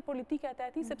patjetër politikat e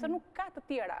atij sepse nuk ka të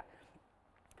tjera.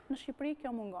 Në Shqipëri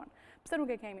kjo mungon. Pse nuk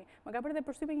e kemi? Më ka bërë dhe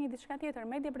përshtypje një diçka tjetër.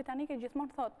 Media britanike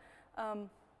gjithmonë thotë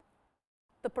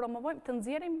të promovojmë, të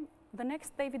nxjerrim the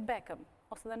next David Beckham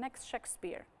ose the next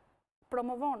Shakespeare.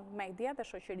 Promovon media dhe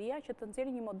shoqëria që të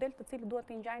nxjerrin një model të cilin duhet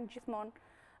të ngjajnë gjithmonë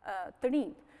të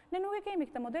rinj. Ne nuk e kemi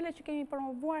këtë modele që kemi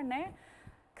promovuar ne.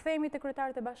 Kthehemi te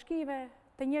kryetarët e bashkive,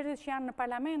 të njerëzit që janë në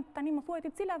parlament. Tani më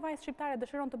thuajti cila vajzë shqiptare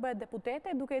dëshiron të bëhet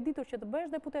deputete, duke e ditur që të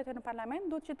bëhesh deputete në parlament,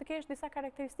 duhet që të kesh disa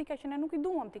karakteristika që ne nuk i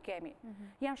duam t'i kemi.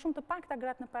 Janë shumë të pakta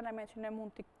gratë në parlament që ne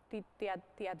mund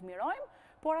t'i admirojmë,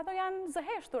 por ato janë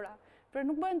zëheshtura, por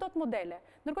nuk bëhen dot modele.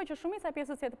 Ndërkohë që shumica e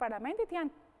pjesës së parlamentit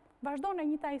janë vazhdon e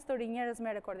njëjta histori, njerëz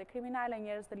me rekorde kriminale,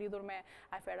 njerëz të lidhur me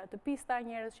afera të pista,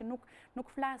 njerëz që nuk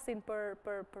flasin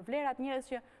për vlerat, njerëz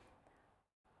që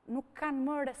nuk kanë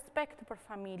më respekt për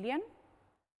familjen,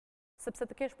 sepse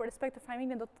të kesh për respekt të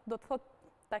familjen do të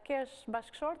thotë ta kesh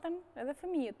bashkëshorten edhe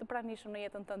fëmijët të pranishëm në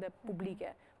jetën tënde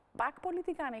publike. Pak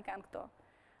politikanë i kanë këto.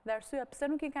 Dhe arsyeja pse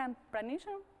nuk i kanë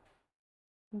pranishëm,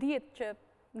 dihet që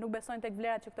nuk besojnë tek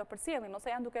vlerat që këto përcjellin, ose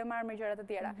janë duke marrë me gjëra të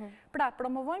tjera. Pra,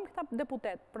 promovojmë këta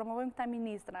deputet, promovojmë këta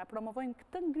ministra, promovojmë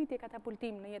këtë ngritje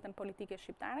katapultim në jetën politike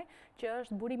shqiptare, që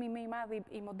është burimi më i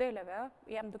madh i modeleve.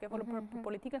 Jam duke folur për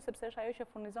politikën sepse është ajo që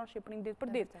furnizon Shqipërinë ditë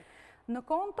për ditë. Në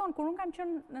kohën tonë, kur unë kam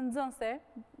qenë nxënëse,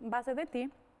 mbase edhe ti,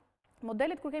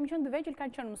 modelet kur kemi qenë të vegjël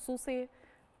kanë qenë mësuesi,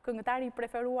 këngëtari i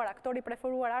preferuar, aktori i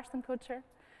preferuar Ashton Kutcher,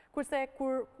 kurse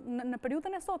kur në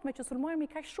periudhën e sotme që sulmohemi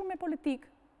kaq shumë me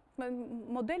politikë,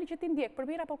 modeli që ti ndjek, për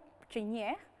mirë apo që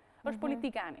njeh, është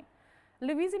politikani.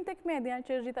 Lëvizim tek media,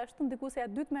 që është gjithashtu ndikuesja e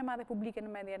dytë më e madhe publike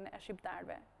në median e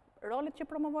shqiptarëve. Rolet që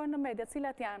promovohen në media,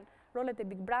 cilat janë rolet e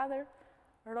Big Brother,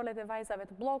 rolet e vajzave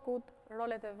të bllokut,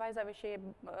 rolet e vajzave që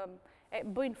e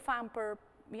bëjnë famë për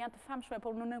janë të famshme,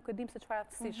 por nuk e dim se çfarë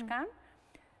aftësish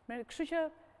kanë. Kështu që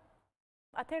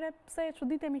atëherë pse e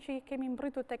çuditemi që kemi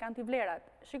mbritur tek antivlerat.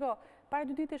 Shiko, para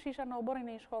 2 ditësh isha në oborin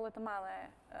e një shkolle të madhe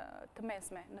të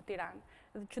mesme në Tiranë,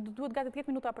 që duhet gati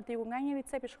 10 minuta për t'iku nga njëri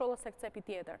cepi shkollës tek cepi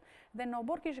tjetër. Dhe në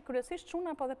obor kishte kryesisht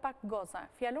çuna po dhe pak goca.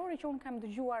 Fjalori që unë kam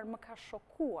dëgjuar më ka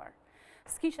shokuar.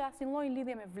 S'kishte asnjë lloj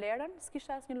lidhje me vlerën,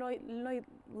 s'kishte asnjë lloj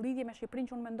lidhje me Shqipërinë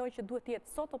që unë mendoj që duhet të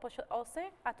jetë sot ose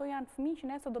ato janë fëmijë që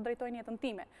nesër do drejtojnë jetën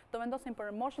time. Do vendosin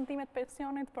për moshën time të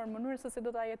pensionit, për mënyrën se si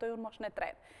do ta jetoj unë moshën e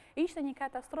tretë. Ishte një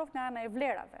katastrofë nga ana e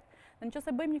vlerave. Dhe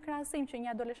nëse bëjmë një krahasim që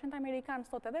një adoleshent amerikan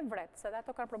sot edhe vret, se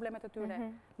ato kanë problemet e tyre,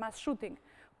 mass shooting.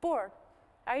 Por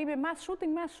ai me mass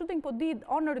shooting po di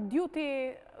honor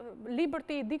duty,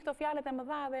 liberty, di këto fjalët e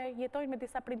mëdha dhe jetojnë me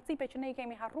disa principe që ne i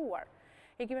kemi harruar.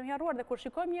 E kemi harruar dhe kur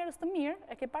shikojmë njerëz të mirë,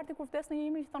 e ke parti kur vdes në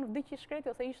një mirë që thonë vdiq i shkreti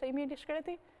ose ishte i mirë i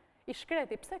shkreti? I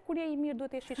shkreti. Pse kur je i mirë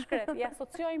duhet të jesh i shkreti? Ja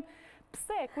asociojmë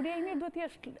pse kur je i mirë duhet të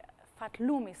jesh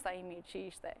fatlumi sa i mirë që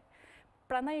ishte.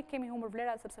 Prandaj kemi humbur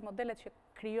vlerat sepse modelet që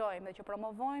krijojmë dhe që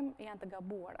promovojmë janë të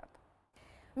gabuarat.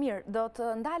 Mirë, do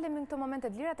të ndalemi në këtë moment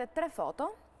Edlira te 3 foto.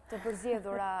 të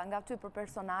përzgjedhura nga ty për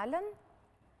personalen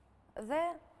dhe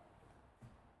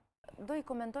do I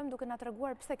komentojmë duke na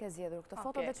treguar pse ke zgjedhur këtë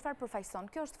foto dhe çfarë përfaqëson.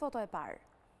 Kjo është foto e parë.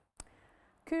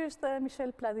 Ky është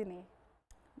Michel Platini.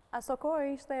 Aso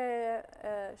kohë ishte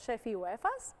shefi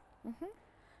UEFA-s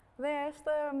dhe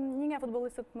është një nga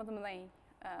futbollistët më të mëdhenj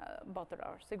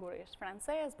botëror, sigurisht.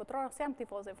 Francez, botëror, jam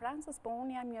tifoze e Francës, po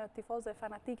unë jam një tifoze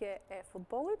fanatike e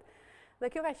futbollit. Dhe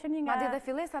kjo ka qenë një nga... Madje dhe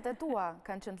fillesat e tua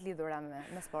kanë qenë të lidhura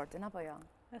me sportin, apo jo?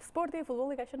 Sporti e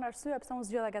futbollit ka qenë arsyeja pse unë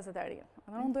zgjodha gazetarinë.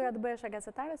 Unë doja të bëhesha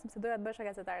gazetare sepse doja të bëhesha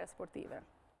gazetare sportive.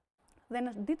 Dhe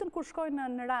në ditën kur shkoj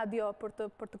në radio për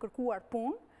të kërkuar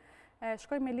punë,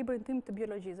 shkoj me librin tim të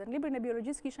biologjisë. Në librin e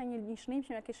biologjisë kisha një shënim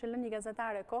që më kishte lënë një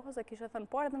gazetare e kohës dhe kishte thënë,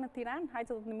 por edhe në Tiranë,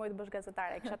 hajde të ndihmoj të bësh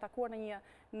gazetare. Kisha takuar në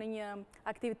një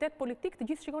aktivitet politik, të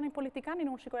gjithë shikonin politikanin,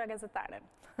 unë shikoja gazetaren.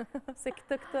 Se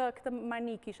këtë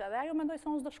mani kisha dhe ajo mendoi se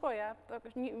unë s'do shkoja.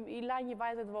 I la një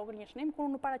vajzë të vogël një shënim, kur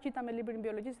unë paraqita me librin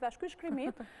biologjisë, thash ky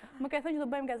shkrimit, më ka thënë që do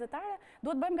bëjmë gazetare,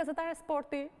 duhet bëjmë gazetare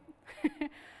sporti.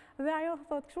 Dhe ajo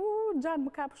thot, kështu, Gjan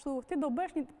më ka pështu, ti do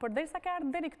bësh një, përderisa ka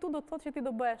ardhur deri këtu, do të thotë që ti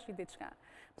do bësh një diçka.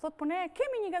 Më thot, po ne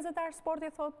kemi një gazetar sporti,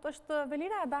 thot, është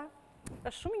Velirada,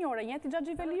 është shumë i njohur, njëti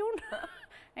Xhaxhi Veliun,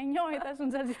 e njohit është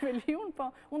Xhaxhi Veliun, po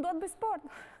unë do të bëj sport.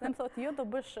 Dhe më thot, jo, do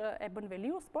bësh e bën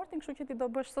Veliu sportin, kështu që ti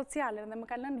do bësh sociale. Dhe më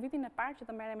ka lënë vitin e parë që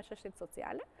të merrem me çështjet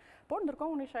sociale, por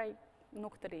ndërkohë unë isha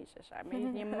nuk të riqesha, me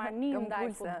një mani ndaj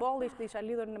futbollit, isha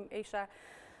lidhur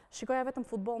shikoja vetëm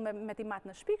futboll me timat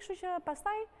në shtëpi, kështu që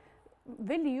pastaj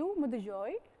Veliu më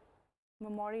dëgjoi, më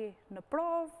mori në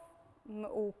provë,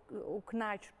 u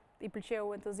kënaq, I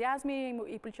pëlqeu entuziazmi,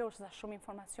 I pëlqeu sa shumë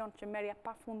informacion që merja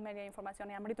pafund merja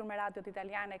informacion, jam rritur me radiot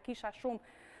italiane, kisha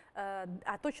shumë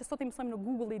ato që sot I mësojmë në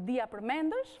Google I dija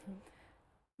përmendesh.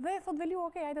 Dhe thot Veliu,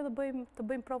 okay, hajde të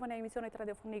bëjmë provën e emisionit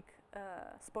radiofonik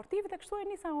sportiv dhe kështu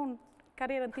e nisa unë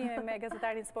karrierën time me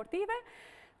gazetarin sportive.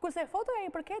 Kurse fotoja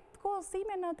I përket kohës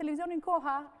time në televizionin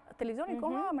Koha. Televizionin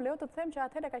Koha më lejo të them që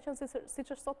atëherë ka qenë siç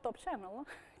është sot Top Channel,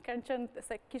 kanë qenë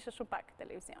se kishte shumë pak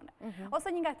televizione. Ose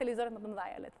një nga televizionet më të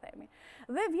mëdha, le të themi.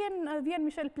 Dhe vjen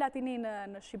Michel Platini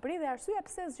në Shqipëri dhe arsyeja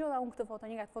pse zgjodha unë këtë foto,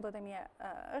 një nga fotot e mia,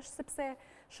 është sepse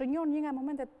shënjon një nga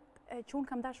momentet që unë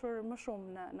kam dashur më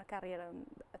shumë në karrierën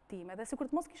time. Dhe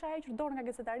sikur të mos kisha hequr dorë nga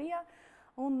gazetaria,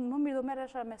 unë më mirë do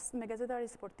merresha me gazetari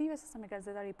sportive sesa me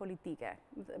gazetari politike.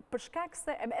 Për shkak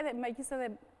se, edhe megjithëse edhe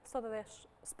sot edhe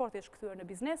sporti është kthyer në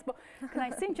biznes, po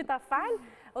kënaqësinë që ta fal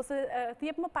ose të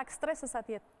jep më pak stres sesa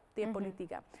të jetë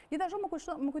politika. Gjithashtu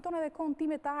më kujton edhe kohën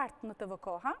time të artë në TV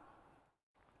Koha.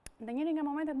 Në njëri nga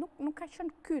momentet nuk ka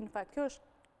qenë ky, në fakt,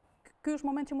 Ky është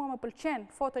moment që mua më pëlqen,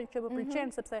 foton që më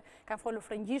pëlqen sepse kam folur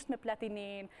frëngjisht me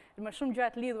Platinin, më shumë gjëra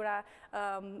të lidhura.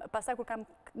 Pastaj kur kam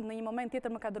në një moment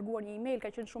tjetër më ka dërguar një email, ka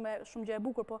qenë shumë gjë e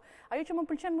bukur, po ajo që më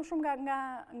pëlqen më shumë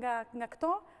nga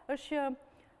këto është që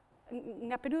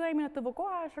nga periudha ime në TV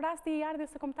Koha është rasti I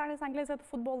ardhjes së kombëtares angleze të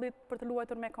futbollit për të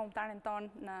luajtur me kombëtaren ton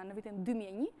në vitin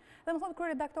 2001. Dhe më thotë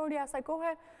kryeredaktori asaj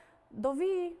kohe, do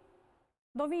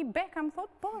vi Beckham,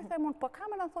 thot, po, I them unë, po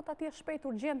kamerën thot atje shpejt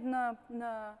urgjent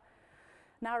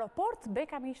në aeroport,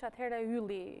 Beckham ishte atëherë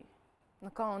ylli në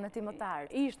kohën e tij më të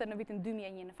artë. Ishte në vitin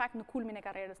 2001, në fakt në kulmin e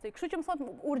karrierës së tij. Kështu që më thot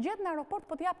urgjent në aeroport,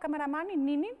 po të jap kameramanin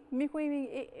Ninin, miku im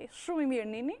shumë I mirë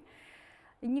Nini,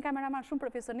 një kameraman shumë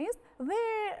profesionist, dhe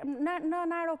në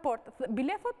aeroport.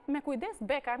 Biletot me kujdes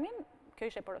Beckhamin, kjo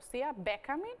ishte porosia,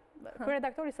 Beckhamin,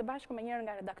 kryeredaktori së bashku me njërin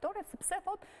nga redaktorët, sepse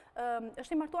thot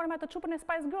është I martuar me atë çupën e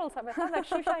Spice Girls-ave, tha dhe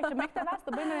kështu që me këtë rast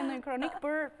të bëjmë një kronik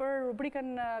për rubrikën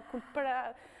për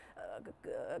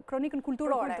kronikën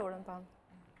kulturore.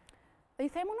 Dhe I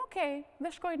themun, okay, dhe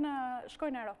shkoj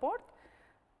në aeroport,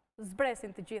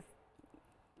 zbresin të gjithë.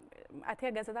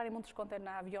 Atëherë gazetari mund të shkonte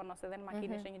në avion ose edhe në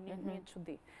makinë, ishte një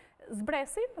çudi.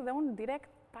 Zbresin dhe unë direkt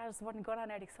pas zvon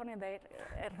Goran Eriksonin dhe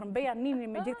rrëmbeja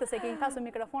Ninin me gjithë se kemi pasur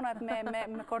mikrofonat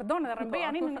me kordone dhe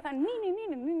rrëmbeja Ninin më thanë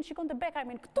Ninin shikonte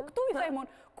Beckhamin, këtu I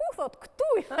themun, ku thot këtu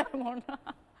I themun.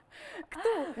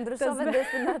 Këtu, ndryshove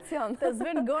destinacion. Të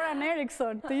zven Goran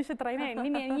Eriksson, të ishte trajner.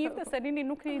 Nini e njifte se Nini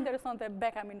nuk I interesonte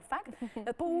Beckhamin në fakt,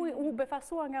 po u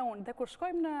befasua nga unë. Dhe kur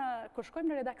shkojmë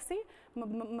në redaksi,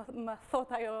 më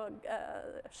thot ajo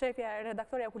shefja e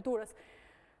redaktoria kulturës,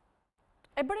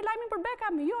 e bëri lajmin për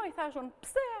Beckham? Jo, I thashun,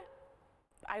 pse?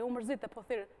 Ajo u mërzite, po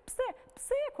thirë,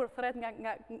 pse kur thret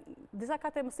nga disa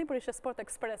kate mësi për ishe Sport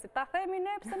Expressit, ta themi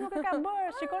ne, pse nuk e ka bërë,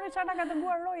 shikoni që nga ka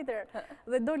dërguar Reuter.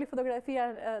 Dhe doli fotografia,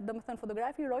 do më thënë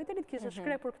fotografi Reuterit, kishte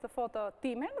shkrepur këtë foto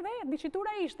timen dhe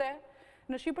dicitura ishte,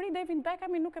 në Shqipëri David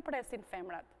Beckhamin nuk e presin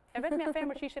femrat. E vetëmja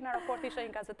femër që ishte në aeroport ishte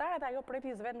një gazetare dhe ajo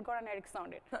preti Sven Goran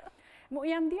Erikssonin.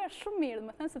 Jam ndjer shumë mirë,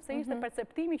 më thënë, sepse ishte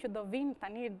perceptimi që do vinë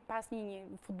tani pas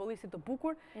një futbollisti të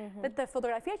bukur, dhe të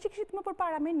fotografia që kishit më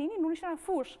përpara me Ninin, unë isha në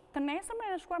fush, të nesërme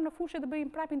në shkuam në fushë dhe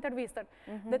bëjmë prap intervistën.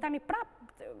 Dhe tani prap,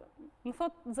 më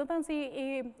thot zëtën si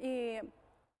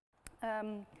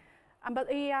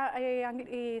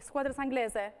i skuadrës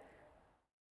angleze,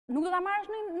 nuk do ta marrësh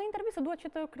në intervistë, duhet që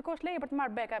të kërkosh leje për të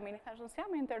marrë bekamin. Thashë,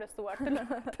 s'jam interesuar.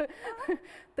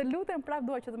 Të lutem prap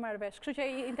duhet që të marrë vesh. Kështu që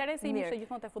interesi im ishte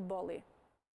gjithmonë te futbolli.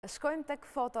 Shkojmë tek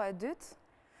foto e dytë.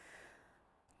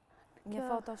 Një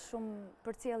foto shumë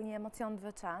përcjell një emocion të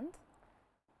veçantë.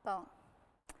 Po.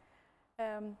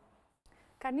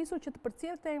 Ka nisur që të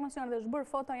përcjell këtë emocion dhe është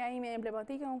bërë fotoja ime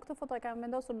emblematike. Unë këtë foto e kam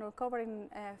vendosur në coverin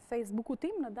e Facebooku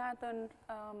tim në datën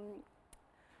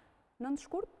 9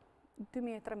 shkurt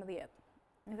 2013.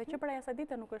 Dhe që për asaj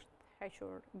dite nuk është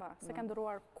hequr, se ka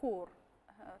ndëruar kur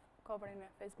coverin e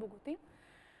Facebooku tim.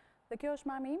 Dhe kjo është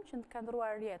mami im që ka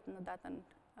ndëruar jetë në datën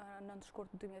 9 shkurt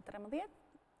 2013.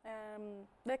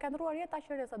 Dhe ka ndëruar jetë aq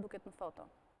e sa duket në foto.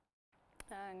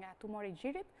 Nga tumori i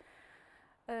gjirit.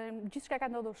 Gjithçka ka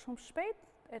ndodhur shumë shpejt.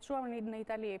 E çuam në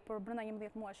Itali për brenda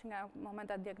 11 muajsh nga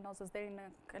momenta e diagnozës deri në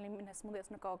kalimin e smundjes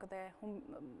në kokë dhe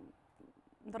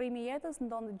ndërrimi i jetës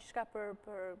ndodhi gjithçka për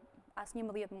as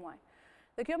 11 muaj.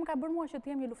 Dhe kjo më ka bërë mua që të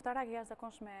jem një luftarak e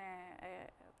jashtëzakonshme e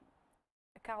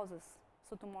kauzës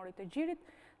së tumorit të gjirit,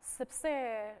 sepse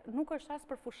nuk është as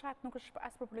për fushat, nuk është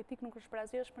as për politik, nuk është për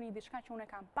asgjë, është për një diçka që unë e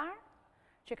kam parë,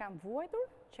 që kam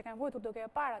vuajtur duke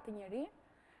e parë atë njeri.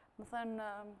 Më thënë,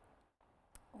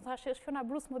 unë thashë është kjo na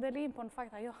brus modelim, po në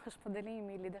fakt ajo është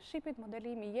modelimi i leadershipit,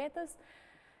 modelimi i jetës,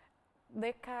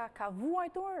 dhe ka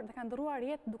vuajtur dhe ka ndëruar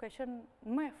jetë duke qenë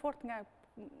më e fortë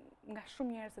nga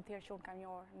shumë njerëz të tjerë që unë kam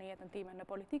njohur në jetën time, në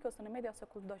politikë ose në media ose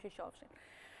kudo që qofshin.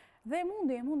 Dhe e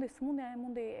mundi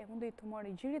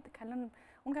tumori i gjirit,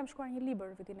 unë kam shkruar një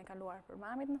libër vitin e kaluar për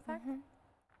mamit në fakt.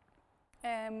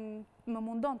 Më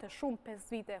mundonte shumë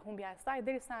 5 vite humbja e saj,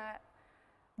 derisa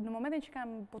në momentin që kam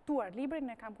botuar librin,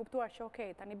 e kam kuptuar që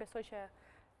okej, tani besoj që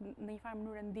në një farë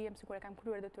mënyrë ndihem sikur e kam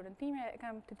kryer detyrën time, e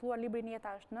kam titulluar librin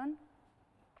Jeta është nën.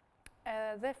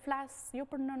 Dhe flas jo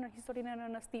për nënën, historinë e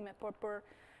nënës time, por për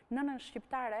nënën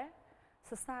shqiptare,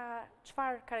 se sa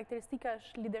çfarë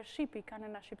karakteristikash leadershipi ka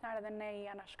nëna shqiptare dhe ne i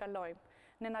anashkalojmë.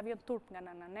 Ne na vjen turp nga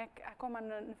nëna. Ne akoma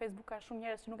në Facebook ka shumë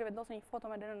njerëz që nuk e vendosin një foto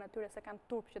me nënën atyre se kanë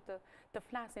turp që të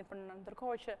flasin për nënën,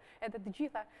 ndërkohë që edhe të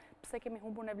gjitha pse kemi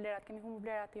humbur ne vlerat, kemi humbur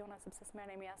vlerat jona sepse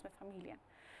s'merremi as me familjen.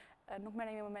 Nuk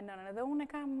merremi më me nënën. Edhe unë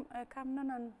kam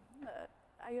nënën,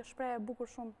 ajo shprehje e bukur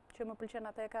shumë që më pëlqen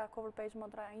atë, ka cover page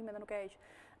motra ime dhe nuk e heq.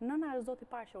 Nëna është Zoti i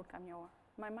parë që unë kam njohur.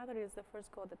 My mother is the first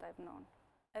God that I've known.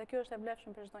 Edhe kjo është e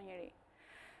vlefshme për çdo njeri.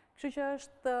 Kështu që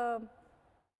është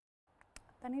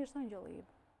tani është angjëlli im.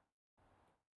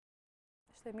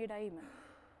 Është e mira ime.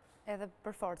 Edhe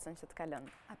për forcën që të ka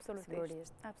lënë.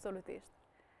 Absolutisht. Absolutisht.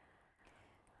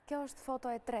 Kjo është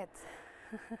foto e tretë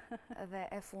dhe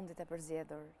e fundit e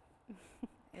përzgjedhur.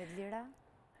 Edlira?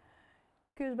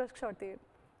 Ky është bashkëshorti.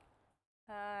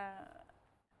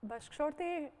 Bashkëshorti,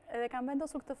 edhe kam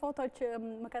vendosur këtë foto që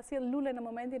më ka sjell lule në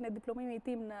momentin e diplomimit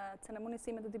tim në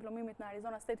ceremonisimet të diplomimit në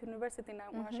Arizona State University në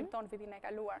Washington vitin e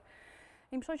kaluar.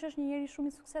 Im shoq është një njeri shumë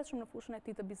i suksesshëm në fushën e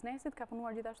tij të biznesit, ka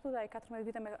punuar gjithashtu dhe ai 14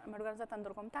 vite me organizata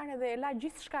ndërkombëtare dhe e la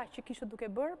gjithçka që kishte duke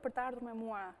bërë për të ardhur me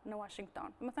mua në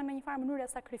Washington. Më thënë në një farë mënyrë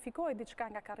sakrifikoi diçka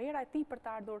nga karriera e tij për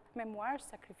të ardhur me mua,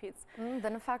 është sakrificë.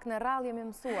 Dhe në fakt në rrallë jemi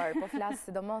mësuar, po flas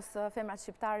sidomos femrat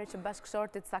shqiptare që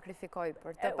bashkëshortit sakrifikoi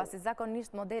për të, pasi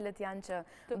zakonisht modelet janë që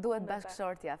duhet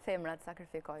bashkëshortja, femrat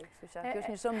sakrifikojnë. Kështu që kjo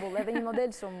është një shembull edhe një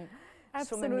model shumë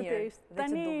absolutisht.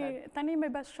 Tani me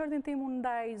bashkëshortin tim unë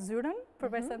ndaj zyrën, për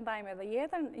pjesën time dhe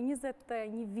jetën,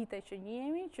 21 vite që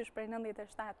njihemi, që është prej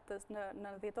 97-ës, në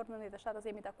dhjetor 97-ës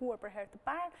jemi takuar për herë të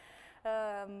parë.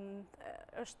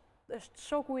 Është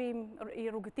shoku im i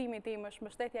rrugëtimit tim, është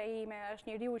mbështetja ime,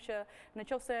 është njeriu që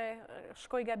nëse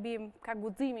shkoj gabim, ka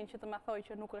guximin që të më thojë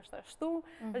që nuk është ashtu,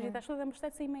 është gjithashtu dhe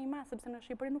mbështetësi ime i madh, sepse në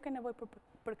Shqipëri nuk ke nevojë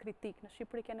për kritik, në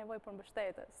Shqipëri ke nevojë për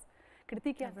mbështetës.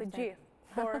 Kritik janë të gjithë.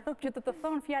 Por që të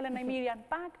thonë fjalën e mirë janë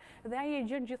pak dhe ai e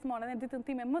gjen gjithmonë edhe në ditën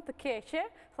time më të keqe,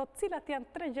 thotë cilat janë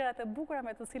 3 gjërat e bukura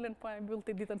me të cilën po e mbyll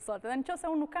ti ditën sot. Dhe nëse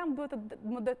unë nuk kam, duhet të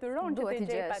më detyron që të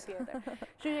gjej patjetër.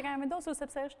 Kështu që kam vendosur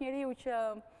sepse është njeriu që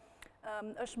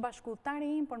është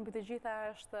bashkëpunëtari im, por mbi të gjitha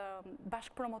është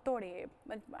bashkëpromotori.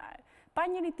 Pa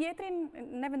njëri tjetrin,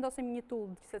 ne vendosim një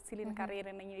tull secili në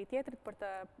karrierën e njëri tjetrit për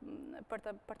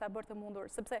ta bërë të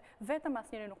mundur, sepse vetëm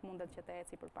asnjëri nuk mundet që të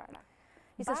eci përpara.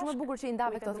 Ishte shumë e bukur që i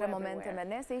ndave këto 3 momente me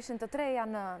ne, se ishin të treja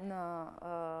në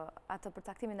atë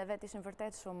përcaktimin e vet, ishin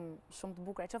vërtet shumë të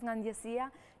bukura, qoftë nga ndjesia,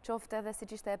 qoftë edhe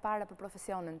siç ishte e para për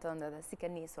profesionin tënd edhe si ke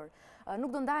nisur.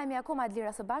 Nuk do ndahemi akoma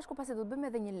Edlira së bashku, pasi do të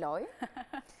bëjmë edhe një lojë,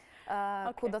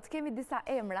 ku do të kemi disa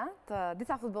emra të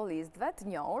disa futbollistëve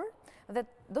të njohur, dhe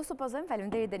do supozojmë,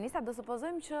 faleminderit Denisa, do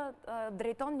supozojmë që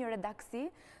drejton një redaksi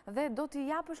dhe do t'i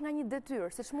japësh nga një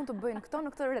detyrë, siç mund të bëjnë këto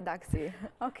në këtë redaksi.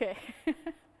 Okej.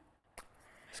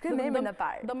 Shkruaj me emrin e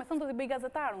parë. Do me thënë do t'i bëj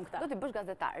gazetar unë këta. Do t'i bësh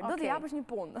gazetar, do t'i japësh një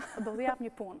punë. Do t'i jap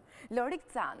një punë. Lorik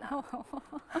Cana.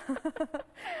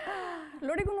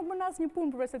 Loriku nuk bën asnjë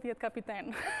punë përveç se të jetë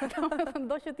kapiten.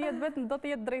 Do që të jetë vetëm, do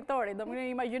të jetë drejtori, do më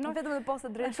imagjinoj vetëm në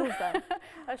postë drejtuese.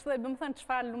 Ashtu e bëm thënë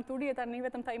çfarë lumturie tani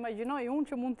vetëm ta imagjinoj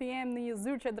unë që mund të jem në një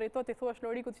zyrë që drejtohet i thuash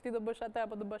Lorikut që ti do bësh atë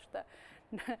apo do bësh atë.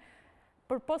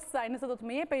 Përpos saj, nëse do të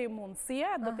më jepej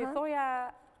mundësia, do t'i thoja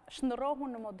shndërrohu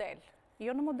në model.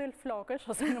 Jo në model flokësh,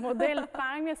 ose në model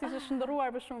pamje, si që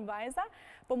shndëruar për shumë vajza,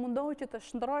 po mundohu që të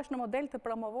shndërrohesh në model të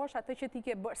promovosh atë që ti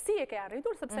ke bërë. Si e ke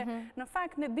arritur, sepse në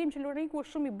fakt ne dim që Loriku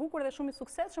është shumë i bukur dhe shumë i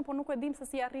suksesshëm, po nuk e dim se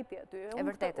si arriti aty. E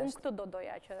vërtetë. Unë këtë do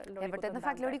doja që Loriku të ndante. E vërtetë, në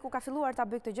fakt Loriku ka filluar ta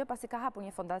bëjë këtë gjë pasi ka hapur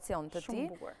një fondacion të tij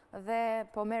dhe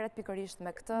po merret pikërisht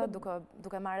me këtë,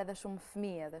 duke marrë edhe shumë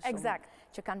fëmijë dhe shumë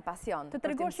që kanë pasion për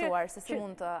të mësuar se si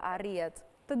mund të arrihet.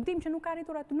 Të dim që nuk ka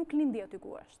arritur aty, nuk lindi aty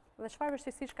ku është. Dhe çfarë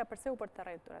vështirësish ka përseu për të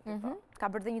arritur aty. Ka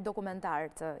bërë dhe një dokumentar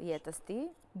të jetës tij.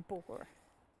 Bukur.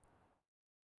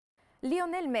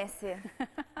 Lionel Messi.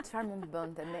 Çfarë mund të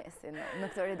bënte Messi në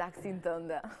këtë redaksin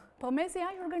tënde? Po Messi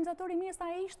aq organizator i mirë sa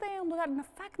ai ishte, në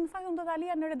fakt unë do ta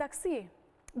lija në redaksi.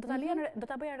 Do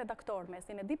ta bëja redaktor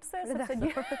Messi, e di pse, sepse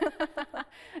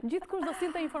gjithkush do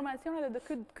sinte informacione dhe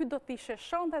ky do t'i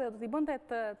sheshonte dhe do t'i bënte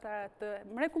të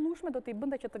mrekullueshme, do t'i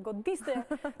bënte që të godiste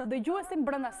dëgjuesin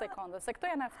brenda sekondës, se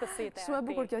këto janë aftësitë. Shumë e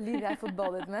bukur kjo lidhja e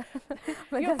futbollit me.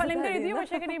 Jo, faleminderit juve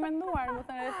që keni menduar, më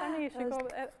thënë, tani shikoj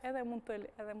edhe mund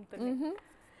të li.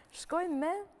 Shkojmë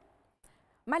me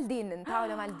Maldinin,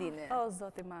 Paolo Maldini. O,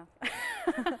 zoti madh.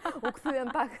 U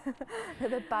kthyem pak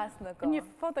edhe pas në kohë. Një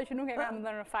foto që nuk e kam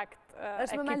dhënë në fakt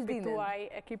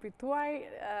ekipit tuaj,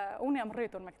 unë jam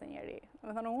rritur me këtë njeri.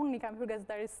 Më thënë, unë i kam hyrë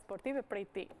gazetarisë sportive prej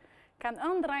ti.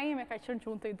 Ëndra ime ka qenë që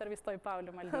unë të intervistoj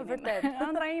Paolo Maldinin. Vërtet.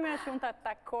 Ëndra ime është që unë të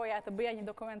takoja, të bëja një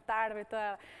dokumentar,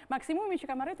 maksimumi që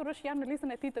kam arritur është jam në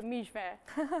listën e tij të miqve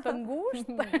të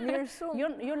ngushtë. Mirë shumë.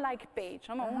 Jo like page,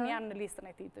 unë jam në listën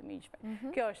e tij të miqve.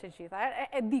 Kjo është e gjitha.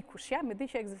 E di kush jam, e di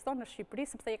që ekziston në Shqipëri,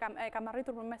 sepse e kam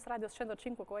arritur përmes radios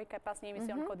 105 ku ai ka pas një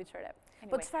emision Kodi Çerep.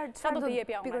 Po çfarë do të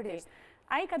jepja unë atij?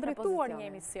 Ai ka drejtuar një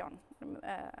emision.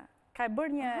 Ka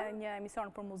bërë një emision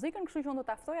për muzikën, kështu që unë do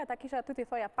ta ftoja, ta kisha aty t'i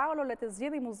thoja Paolo, le të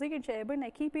zgjedhë muzikën që e bën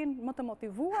ekipin më të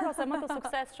motivuar ose më të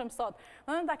suksesshëm sot.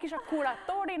 Domethënë ta kisha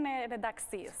kuratorin e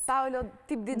redaksisë. Paolo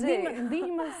tip DJ.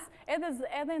 Ndihmës edhe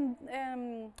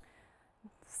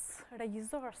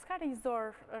regjisor, s'ka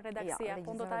regjisor redaksia,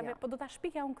 po do ta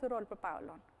shpikja unë këtë rol për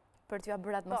Paolon. Për t'ja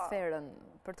bërë atmosferën,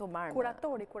 për t'u marrë.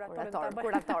 Kuratori.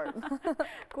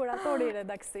 Kuratori i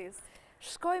redaksisë.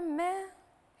 Shkojmë me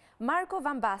Marko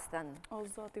Van Basten. O,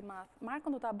 zoti madh.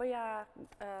 Markon do ta bëja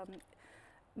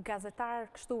gazetar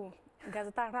kështu,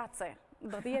 gazetar race.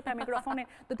 Do t'i jepja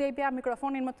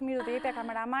mikrofonin më të mirë, do t'i jepja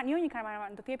kameraman, jo një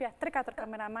kameraman, do t'i jepja 3-4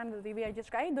 kameraman, do t'i vija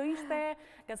gjithçka. Ai do ishte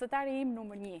gazetari im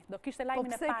numër 1. Do kishte lajmin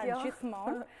e parë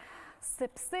gjithmonë.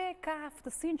 Sepse ka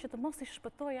aftësinë që të mos i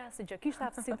shpëtoj asgjë gjë. Kishte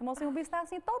aftësinë të mos i humbiste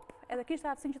asnjë top, edhe kishte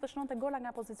aftësinë që të shënonte gola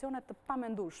nga pozicione të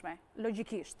pamendueshme,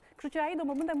 logjikisht. Kështu që ai do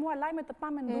më bënte mua lajme të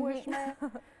pamendueshme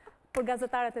për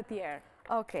gazetarët e tjerë.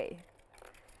 Okej.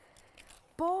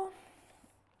 Po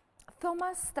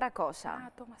Thomas Strakosha.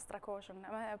 Thomas Strakosha,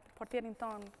 portierin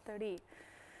ton të ri.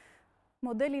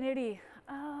 Modelin e ri.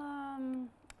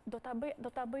 Do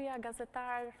ta bëja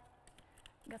gazetar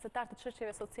të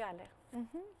çështjeve sociale.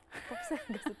 Po pse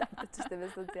gazetar të çështjeve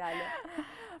sociale?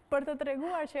 Për të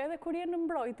treguar që edhe kur je në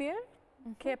mbrojtje,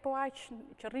 ke po aq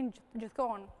që rrin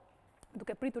gjithkohon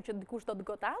duke pritur që dikush do të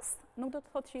gotas, nuk do të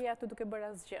thotë që je aty duke bërë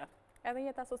asgjë. Edhe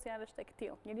jeta sociale është tek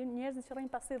tillë. Njerëzit që rrin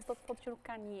pasiv do të thotë që nuk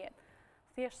kanë jetë.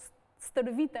 Thjesht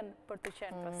stërviten për të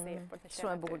qenë pasiv, për të qenë.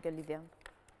 Shumë e bukur kjo lidhje.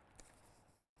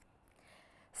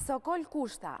 Sokol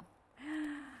Kushta.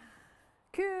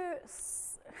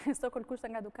 Sokol Kushta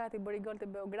nga Ducati bëri gol te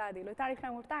Beogradi, lojtari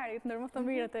flamurtarit ndër më të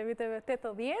mirët e viteve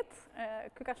 80,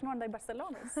 ky ka shënuar ndaj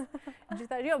Barcelonës.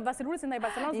 Jo, Vasilurisi ndaj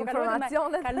Barcelonës,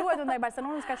 ka luajtur ndaj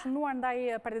Barcelonës, ka shënuar ndaj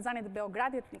Partizanit të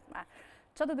Beogradit.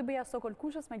 Çfarë do të bëja Sokol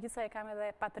Kushës, megjithëse e kam edhe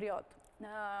patriot.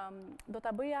 Do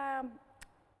ta bëja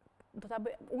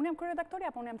unë jam kryeredaktori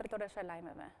apo unë jam drejtoresha e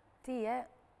lajmeve? Ti je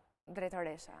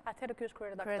drejtoresha. Atëherë ky është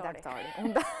kryeredaktori.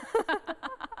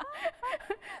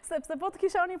 Sepse po të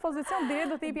kisha një pozicion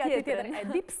direkt do t'i jepja atij tjetër. E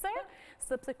di pse?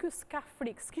 Sepse ky s'ka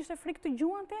frikë. S'kishte frikë të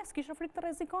gjuante, s'kishte frikë të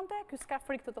rrezikonte, ky s'ka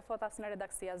frikë të thot as në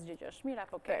redaksi as gjë që është mirë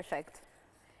apo keq. Perfekt.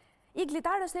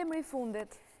 Iglitar është emri i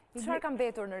fundit. Çfarë ka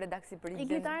mbetur në redaksi për Iglin?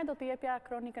 Iglitare do t'i jepja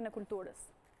kronikën e kulturës.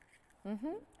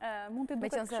 Mund të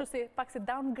duket kështu si pak si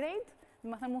downgrade,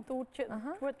 më thënë mund të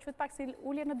quhet pak si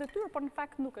ulje në detyrë, por në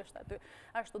fakt nuk është aty.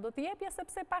 Ashtu do t'i jepja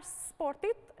sepse pas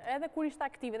sportit, edhe kur ishte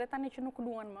aktive dhe tani që nuk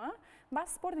luan më,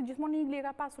 pas sportit gjithmonë Igli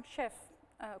ka pasur shef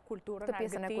kulturën,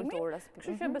 argëtimin.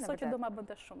 Kështu që besoj që do ma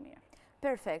bënte shumë mirë.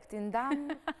 Perfekt, i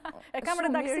ndam. E kam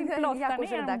redaksin plot tani,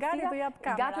 jam gati të jap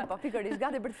kamerat. Gati, po pikërisht,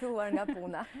 gati për të filluar nga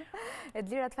puna.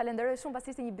 Edlira, të falenderoj shumë, pasi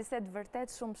ishte një bisedë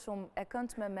vërtet shumë e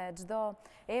këndshme me çdo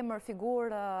emër,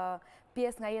 figurë,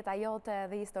 pjesë nga jeta jote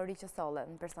dhe histori që solle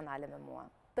në personale me mua.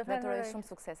 Të falenderoj shumë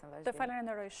sukses në vazhdim. Të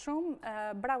falenderoj shumë.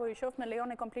 Bravo ju qoftë, në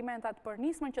lejoni komplimentat për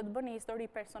nismën që të bëni histori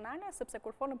personale, sepse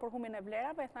kur folëm për humbjen e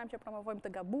vlerave, thamë që promovojmë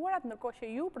të gabuarat, ndërkohë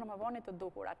që ju promovoni të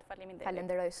duhurat. Faleminderit.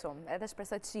 Falenderoj shumë. Edhe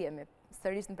shpresoj të shihemi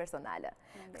sërish në personale.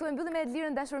 Këtu e mbyllim me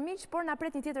Edlirën dashur miq, por na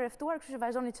pret një tjetër e ftuar, kështu që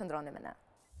vazhdoni të qëndroni me ne.